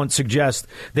don't suggest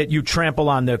that you trample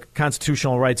on the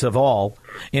constitutional rights of all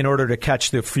in order to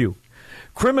catch the few.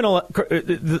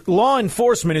 Law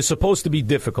enforcement is supposed to be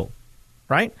difficult,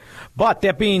 right? But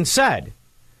that being said,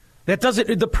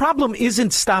 the problem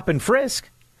isn't stop and frisk.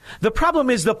 The problem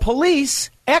is the police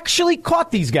actually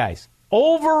caught these guys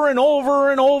over and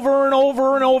over and over and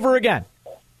over and over again.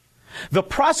 The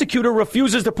prosecutor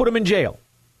refuses to put them in jail.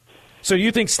 So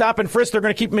you think stop and frisk, they're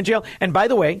going to keep them in jail? And by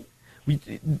the way,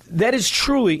 that is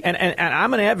truly, and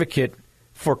I'm an advocate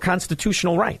for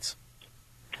constitutional rights,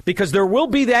 because there will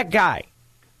be that guy.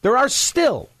 There are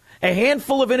still a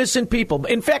handful of innocent people.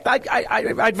 In fact,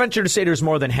 I'd venture to say there's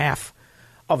more than half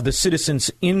of the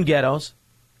citizens in ghettos,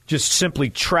 just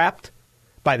simply trapped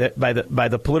by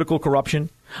the political corruption,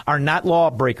 are not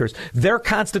lawbreakers. Their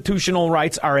constitutional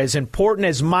rights are as important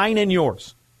as mine and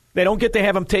yours. They don't get to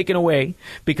have them taken away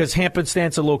because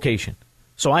happenstance of location.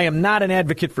 So I am not an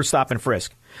advocate for stop and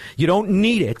frisk. You don't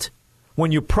need it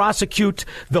when you prosecute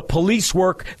the police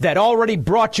work that already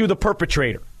brought you the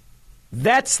perpetrator.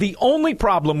 That's the only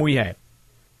problem we have.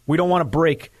 We don't want to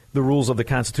break the rules of the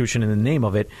Constitution in the name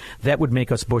of it. That would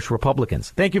make us Bush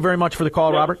Republicans. Thank you very much for the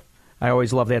call, Robert. I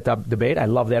always love that debate. I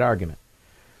love that argument.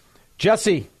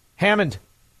 Jesse Hammond.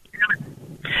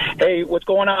 Hey, what's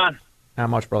going on? Not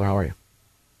much, brother. How are you?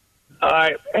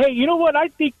 Hey, you know what? I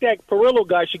think that Perillo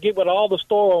guy should get with all the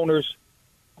store owners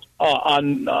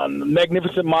on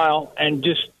Magnificent Mile and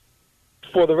just,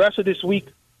 for the rest of this week,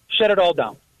 shut it all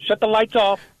down. Shut the lights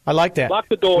off. I like that. Lock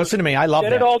the doors. Listen to me. I love that.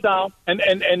 Shut it all down.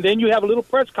 And then you have a little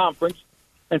press conference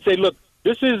and say, look,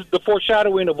 this is the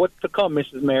foreshadowing of what's to come,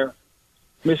 Mrs. Mayor.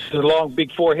 Mrs. Long,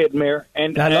 big forehead mayor.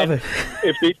 And I love it.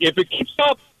 If it keeps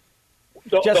up,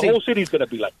 the whole city's going to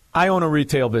be like. I own a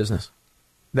retail business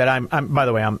that I'm by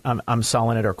the way, I'm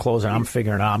selling it or closing. I'm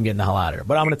figuring it out. I'm getting the hell out of here.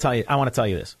 But I want to tell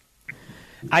you this.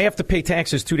 I have to pay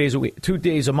taxes 2 days a week, 2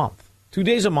 days a month. 2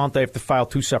 days a month I have to file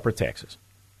two separate taxes.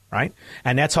 Right?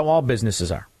 And that's how all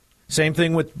businesses are. Same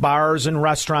thing with bars and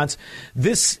restaurants.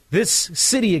 This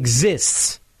city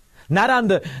exists not on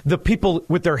the people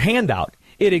with their hand out.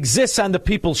 It exists on the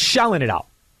people shelling it out.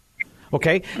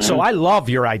 Okay? So I love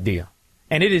your idea.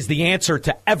 And it is the answer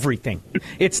to everything.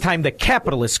 It's time the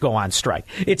capitalists go on strike.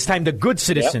 It's time the good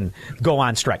citizen go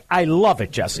on strike. I love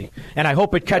it, Jesse. And I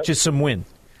hope it catches some wind.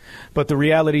 But the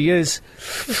reality is,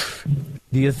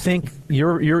 do you think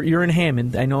you're in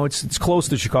Hammond? I know it's close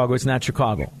to Chicago. It's not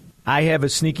Chicago. I have a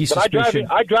sneaky suspicion.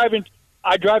 I drive in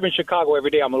Chicago every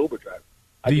day. I'm an Uber driver.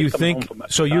 Do you think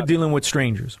so? You're dealing with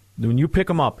strangers. When you pick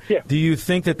them up, do you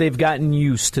think that they've gotten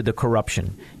used to the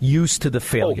corruption, used to the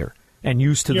failure, and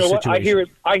used to the situation? What?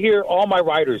 I hear all my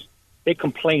riders. They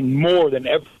complain more than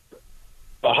ever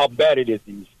about how bad it is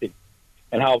in the city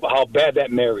and how bad that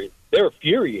mayor is. They're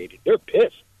infuriated. They're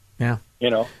pissed. Yeah. You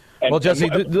know. Well, Jesse,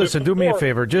 listen. Do me a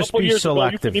favor. Just be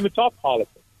selective. You couldn't even talk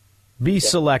politics. Be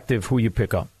selective who you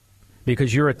pick up,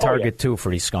 because you're a target too for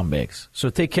these scumbags.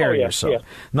 So take care of yourself. Yeah.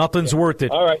 Nothing's worth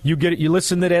it. All right. You get it. You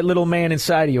listen to that little man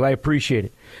inside of you. I appreciate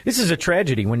it. This is a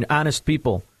tragedy when honest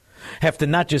people have to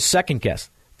not just second guess,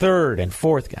 third and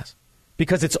fourth guess,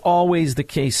 because it's always the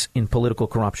case in political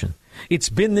corruption. It's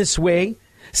been this way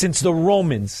since the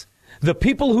Romans. The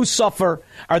people who suffer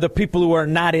are the people who are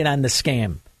not in on the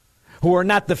scam, who are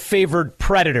not the favored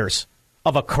predators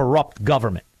of a corrupt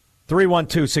government.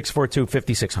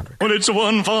 312-642-5600. Well, it's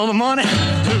one for the money,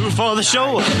 two for the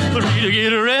show, three to get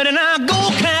ready. Now go,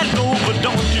 cat, go, but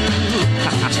don't you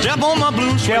step on my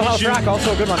blue suede Jailhouse shoe. Rock,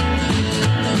 also a good one.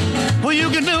 Well,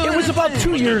 you can do it was about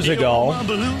 2 years ago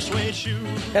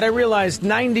that I realized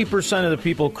 90% of the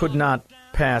people could not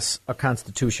pass a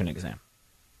Constitution exam.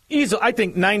 Easily, I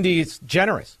think 90 is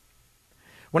generous.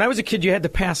 When I was a kid, you had to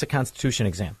pass a Constitution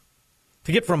exam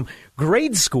to get from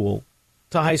grade school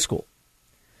to high school.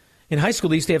 In high school,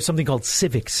 they used to have something called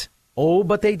civics. Oh,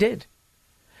 but they did.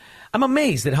 I'm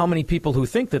amazed at how many people who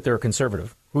think that they're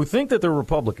conservative, who think that they're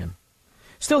Republican,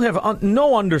 still have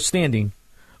no understanding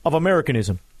of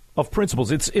Americanism, of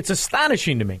principles. It's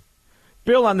astonishing to me.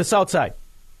 Bill on the South Side.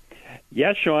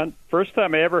 Yes, Sean. First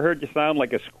time I ever heard you sound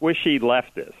like a squishy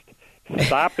leftist.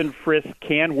 Stop and frisk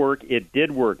can work. It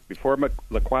did work. Before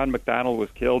Laquan McDonald was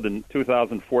killed in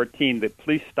 2014, the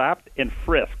police stopped and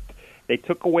frisked. They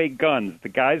took away guns. The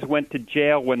guys went to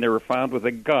jail when they were found with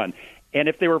a gun. And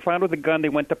if they were found with a gun, they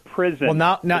went to prison. Well,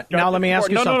 now let me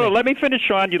ask you something. No, let me finish,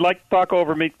 Sean. You'd like to talk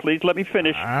over me. Please let me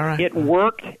finish. All right. It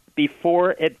worked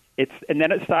before and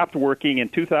then it stopped working in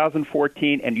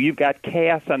 2014, and you've got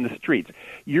chaos on the streets.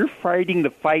 You're fighting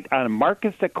the fight on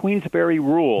Marcus of Queensberry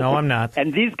rule. No, I'm not.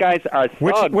 And these guys are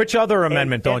thugs. Which other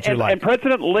amendment don't you like? And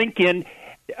President Lincoln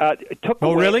took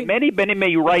away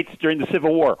many rights during the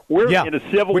Civil War. We're in a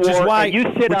Civil War.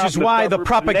 Which is why the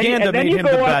propaganda made him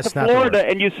the best. And then you go out to Florida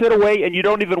and you sit away and you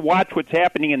don't even watch what's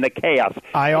happening in the chaos.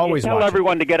 I always tell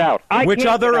everyone to get out. Which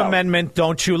other amendment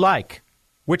don't you like?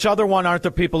 Which other one aren't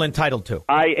the people entitled to?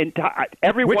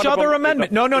 Which other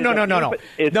amendment? No.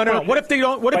 What if they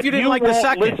don't? What if you didn't like the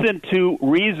second? Listen to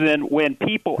reason when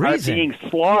people are being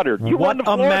slaughtered. You what run to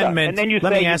Florida, amendment? And then you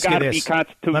let say me ask you've you got to this. be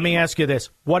constitutional. Let me ask you this: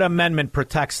 what amendment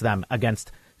protects them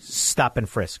against stop and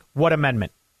frisk? What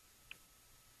amendment?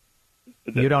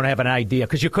 You don't have an idea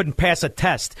because you couldn't pass a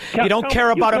test. You don't care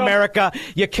about America.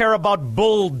 You care about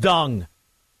bull dung.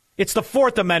 It's the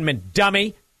Fourth Amendment,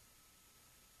 dummy.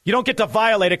 You don't get to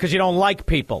violate it because you don't like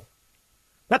people.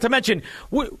 Not to mention,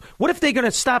 what if they're going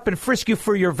to stop and frisk you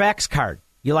for your Vax card?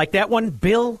 You like that one,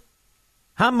 Bill?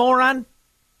 Huh, moron?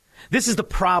 This is the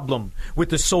problem with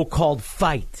the so-called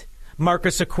fight.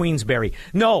 Marcus of Queensberry.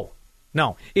 No.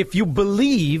 If you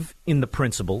believe in the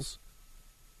principles,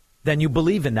 then you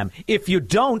believe in them. If you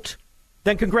don't,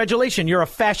 then congratulations, you're a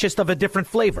fascist of a different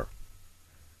flavor.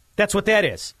 That's what that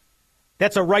is.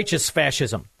 That's a righteous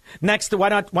fascism. Next, why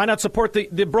not support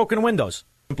the broken windows?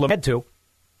 Had to.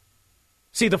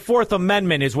 See, the Fourth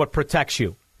Amendment is what protects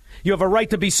you. You have a right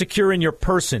to be secure in your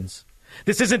persons.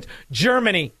 This isn't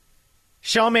Germany.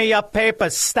 Show me your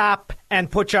papers. Stop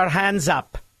and put your hands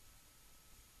up.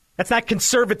 That's not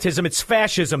conservatism. It's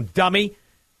fascism, dummy.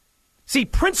 See,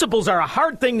 principles are a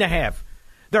hard thing to have.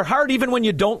 They're hard even when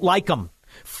you don't like them.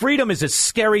 Freedom is a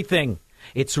scary thing.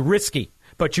 It's risky,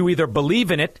 but you either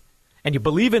believe in it, and you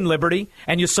believe in liberty,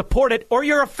 and you support it, or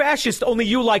you're a fascist, only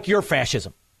you like your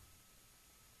fascism.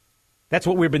 That's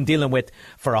what we've been dealing with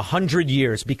for 100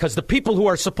 years, because the people who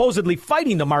are supposedly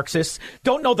fighting the Marxists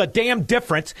don't know the damn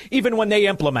difference, even when they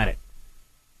implement it.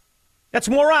 That's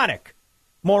moronic.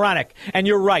 Moronic. And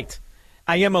you're right.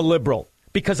 I am a liberal,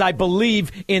 because I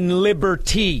believe in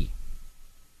liberty.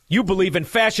 You believe in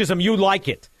fascism, you like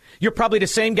it. You're probably the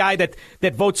same guy that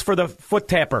votes for the foot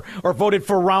tapper, or voted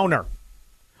for Rauner,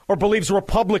 or believes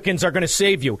Republicans are going to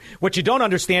save you. What you don't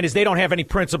understand is they don't have any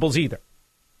principles either.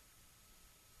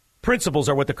 Principles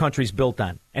are what the country's built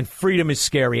on, and freedom is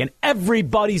scary, and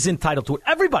everybody's entitled to it.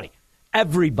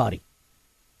 Everybody.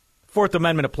 Fourth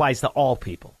Amendment applies to all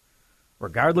people,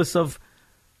 regardless of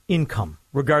income,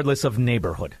 regardless of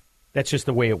neighborhood. That's just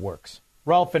the way it works.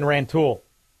 Ralph and Rantoul.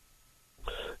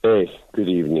 Hey, good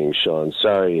evening, Sean.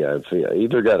 Sorry, I've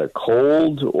either got a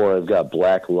cold or I've got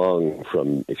black lung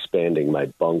from expanding my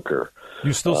bunker.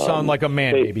 You still sound like a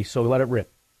man, baby, so let it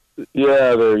rip.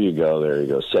 Yeah, there you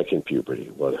go. Second puberty.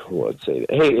 What say that?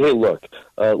 Hey, look,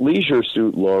 Leisure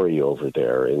Suit Lori over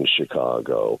there in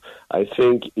Chicago, I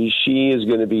think she is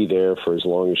going to be there for as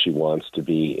long as she wants to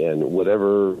be, and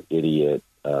whatever idiot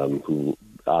who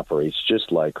operates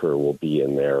just like her will be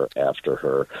in there after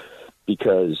her,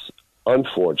 because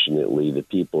unfortunately, the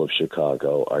people of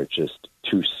Chicago are just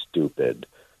too stupid,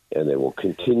 and they will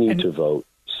continue to vote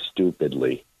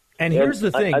stupidly. And here's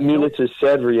the thing. I mean, it's a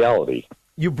sad reality.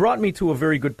 You brought me to a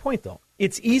very good point, though.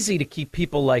 It's easy to keep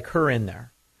people like her in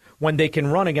there when they can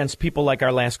run against people like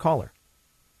our last caller.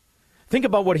 Think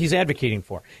about what he's advocating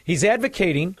for. He's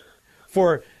advocating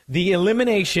for the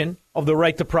elimination of the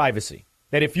right to privacy.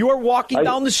 That if you are walking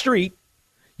down the street,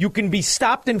 you can be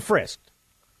stopped and frisked.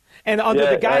 And under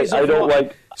the guise of law.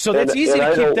 So that's easy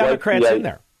to keep Democrats in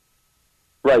there.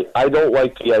 Right. I don't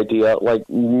like the idea. Like,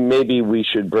 maybe we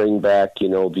should bring back,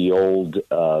 the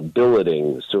old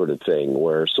billeting sort of thing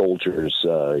where soldiers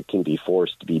can be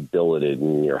forced to be billeted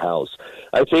in your house.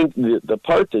 I think the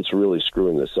part that's really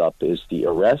screwing this up is the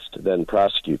arrest, then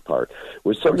prosecute part.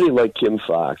 With somebody like Kim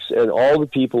Foxx and all the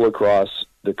people across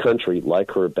the country like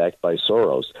her backed by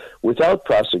Soros, without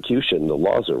prosecution, the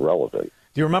laws are irrelevant.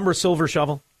 Do you remember Silver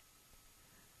Shovel?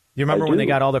 Do you remember when they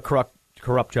got all the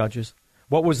corrupt judges?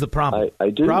 What was the problem? I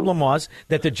do. The problem was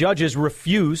that the judges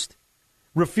refused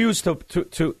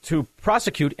to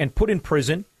prosecute and put in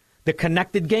prison the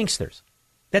connected gangsters.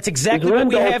 That's exactly what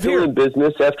we have here. Is Randolph still in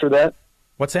business after that?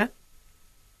 What's that?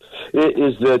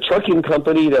 Is the trucking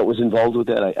company that was involved with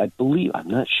that? I believe, I'm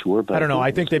not sure, but I don't know.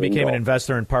 I think they became an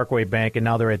investor in Parkway Bank, and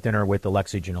now they're at dinner with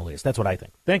Alexi Giannoulias. That's what I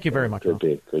think. Thank you very much. Could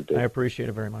be. I appreciate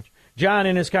it very much. John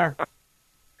in his car.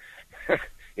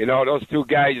 You know, those two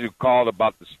guys who called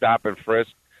about the stop and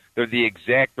frisk, they're the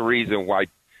exact reason why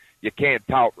you can't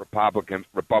tout Republican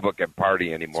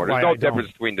Party anymore. There's no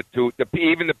difference between the two,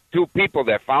 even the two people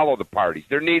that follow the parties.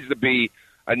 There needs to be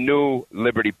a new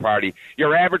Liberty Party.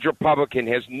 Your average Republican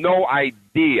has no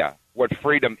idea what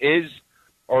freedom is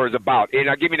or is about. And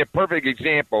I'll give you the perfect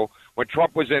example. When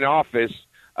Trump was in office,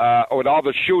 with all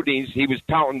the shootings, he was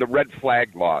touting the red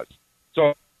flag laws.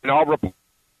 So,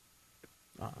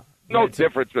 no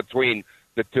difference between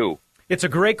the two. It's a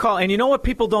great call. And you know what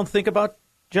people don't think about,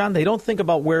 John? They don't think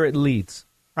about where it leads,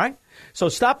 right? So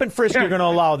stop and frisk, you're going to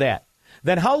allow that.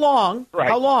 Then how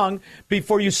long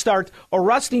before you start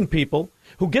arresting people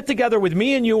who get together with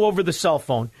me and you over the cell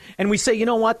phone, and we say, you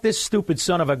know what, this stupid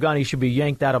son of a gun, he should be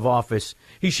yanked out of office.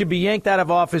 He should be yanked out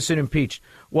of office and impeached.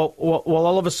 Well,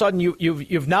 all of a sudden you've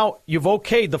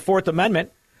okayed the Fourth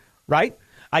Amendment, right?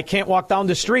 I can't walk down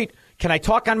the street. Can I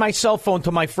talk on my cell phone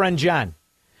to my friend John?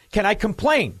 Can I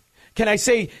complain? Can I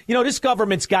say, you know, this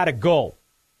government's got to go?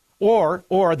 Or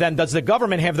then does the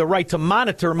government have the right to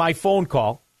monitor my phone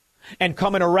call and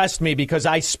come and arrest me because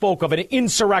I spoke of an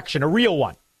insurrection, a real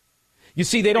one? You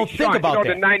see, they don't think about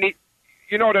that. The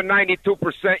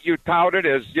 92% you touted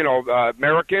as,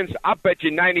 Americans, I bet you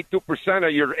 92%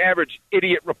 of your average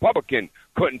idiot Republican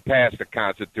couldn't pass the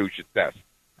Constitution test.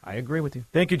 I agree with you.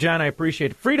 Thank you, John. I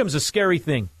appreciate it. Freedom's a scary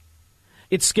thing.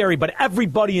 It's scary, but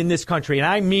everybody in this country, and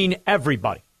I mean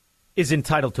everybody, is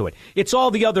entitled to it. It's all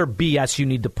the other BS you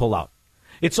need to pull out.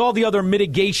 It's all the other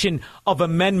mitigation of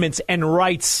amendments and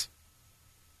rights.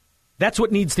 That's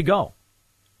what needs to go.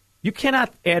 You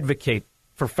cannot advocate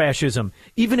for fascism,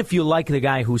 even if you like the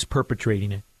guy who's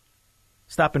perpetrating it.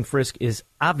 Stop and frisk is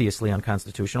obviously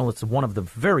unconstitutional. It's one of the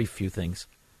very few things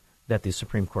that the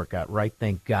Supreme Court got right.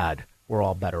 Thank God we're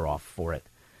all better off for it.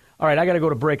 All right, I got to go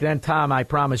to break. Then, Tom, I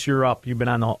promise you're up. You've been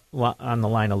on the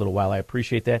line a little while. I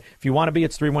appreciate that. If you want to be,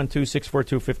 it's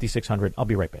 312-642-5600. I'll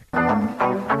be right back.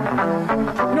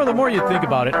 The more you think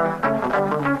about it,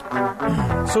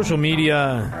 social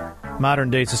media,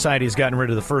 modern-day society has gotten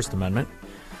rid of the First Amendment.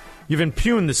 You've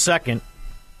impugned the Second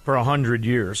for 100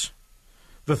 years.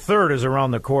 The Third is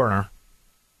around the corner.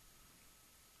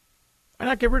 Why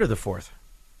not get rid of the Fourth?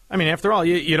 I mean, after all,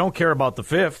 you don't care about the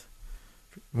Fifth.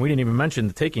 We didn't even mention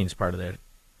the takings part of that.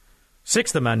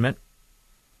 Sixth Amendment.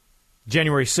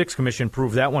 January 6th Commission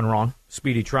proved that one wrong.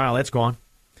 Speedy trial, that's gone.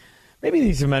 Maybe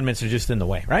these amendments are just in the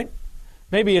way, right?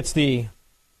 Maybe it's the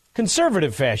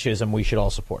conservative fascism we should all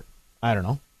support. I don't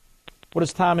know. What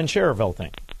does Tom in Cherville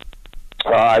think?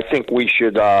 I think we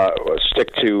should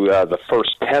stick to the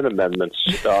first 10 amendments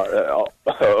of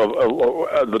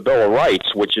the Bill of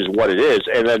Rights, which is what it is,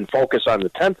 and then focus on the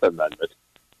 10th Amendment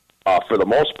for the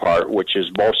most part, which is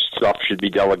most stuff should be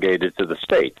delegated to the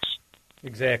states.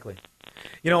 Exactly.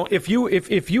 If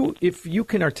you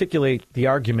can articulate the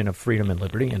argument of freedom and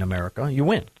liberty in America, you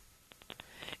win.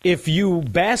 If you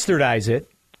bastardize it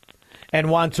and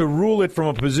want to rule it from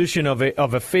a position of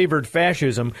a favored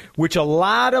fascism, which a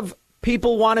lot of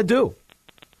people want to do,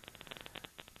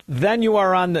 then you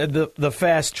are on the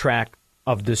fast track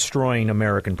of destroying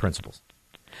American principles.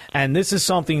 And this is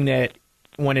something that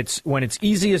when it's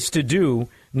easiest to do,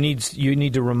 you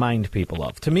need to remind people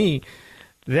of. To me,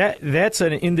 that's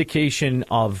an indication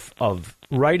of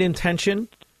right intention,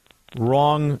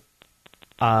 wrong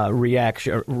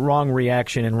reaction,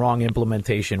 and wrong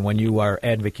implementation when you are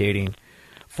advocating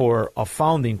for a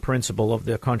founding principle of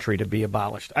the country to be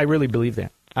abolished. I really believe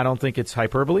that. I don't think it's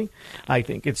hyperbole. I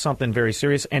think it's something very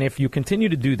serious. And if you continue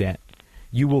to do that,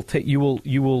 you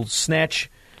will snatch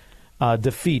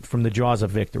defeat from the jaws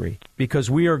of victory, because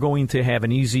we are going to have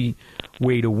an easy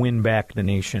way to win back the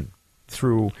nation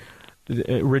through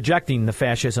rejecting the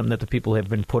fascism that the people have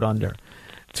been put under.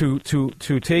 To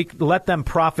let them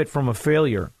profit from a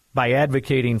failure by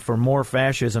advocating for more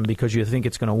fascism because you think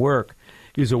it's going to work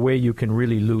is a way you can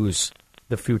really lose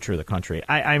the future of the country.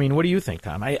 I mean, what do you think,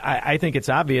 Tom? I think it's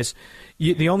obvious.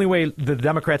 The only way the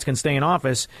Democrats can stay in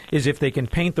office is if they can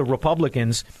paint the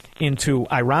Republicans into,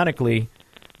 ironically,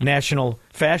 national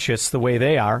fascists the way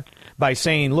they are, by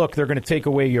saying, look, they're going to take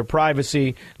away your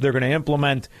privacy, they're going to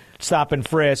implement stop and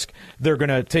frisk, they're going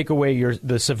to take away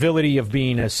the civility of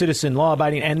being a citizen,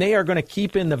 law-abiding, and they are going to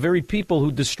keep in the very people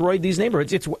who destroyed these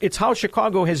neighborhoods. It's how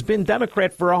Chicago has been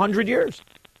Democrat for 100 years.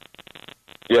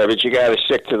 Yeah, but you got to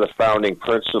stick to the founding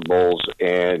principles,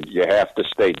 and you have to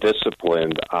stay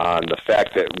disciplined on the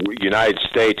fact that the United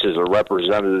States is a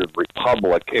representative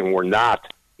republic, and we're not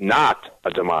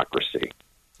a democracy.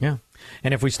 Yeah,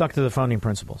 and if we stuck to the founding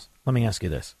principles, let me ask you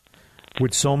this.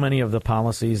 Would so many of the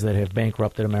policies that have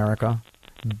bankrupted America,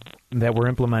 that were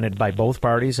implemented by both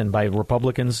parties and by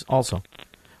Republicans also,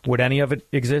 would any of it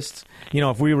exist? You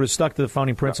know, if we were stuck to the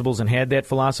founding principles and had that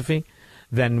philosophy,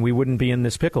 then we wouldn't be in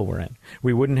this pickle we're in.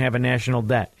 We wouldn't have a national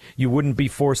debt. You wouldn't be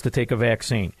forced to take a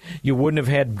vaccine. You wouldn't have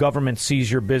had government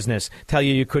seize your business, tell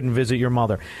you couldn't visit your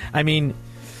mother. I mean,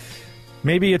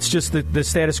 maybe it's just the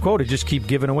status quo to just keep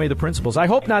giving away the principles. I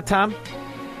hope not, Tom.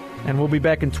 And we'll be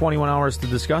back in 21 hours to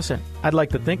discuss it. I'd like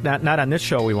to think not. Not on this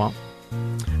show, we won't.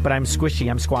 But I'm squishy,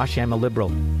 I'm squashy, I'm a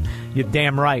liberal. You're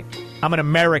damn right. I'm an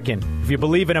American. If you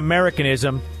believe in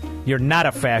Americanism, you're not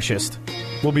a fascist.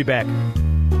 We'll be back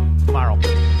tomorrow.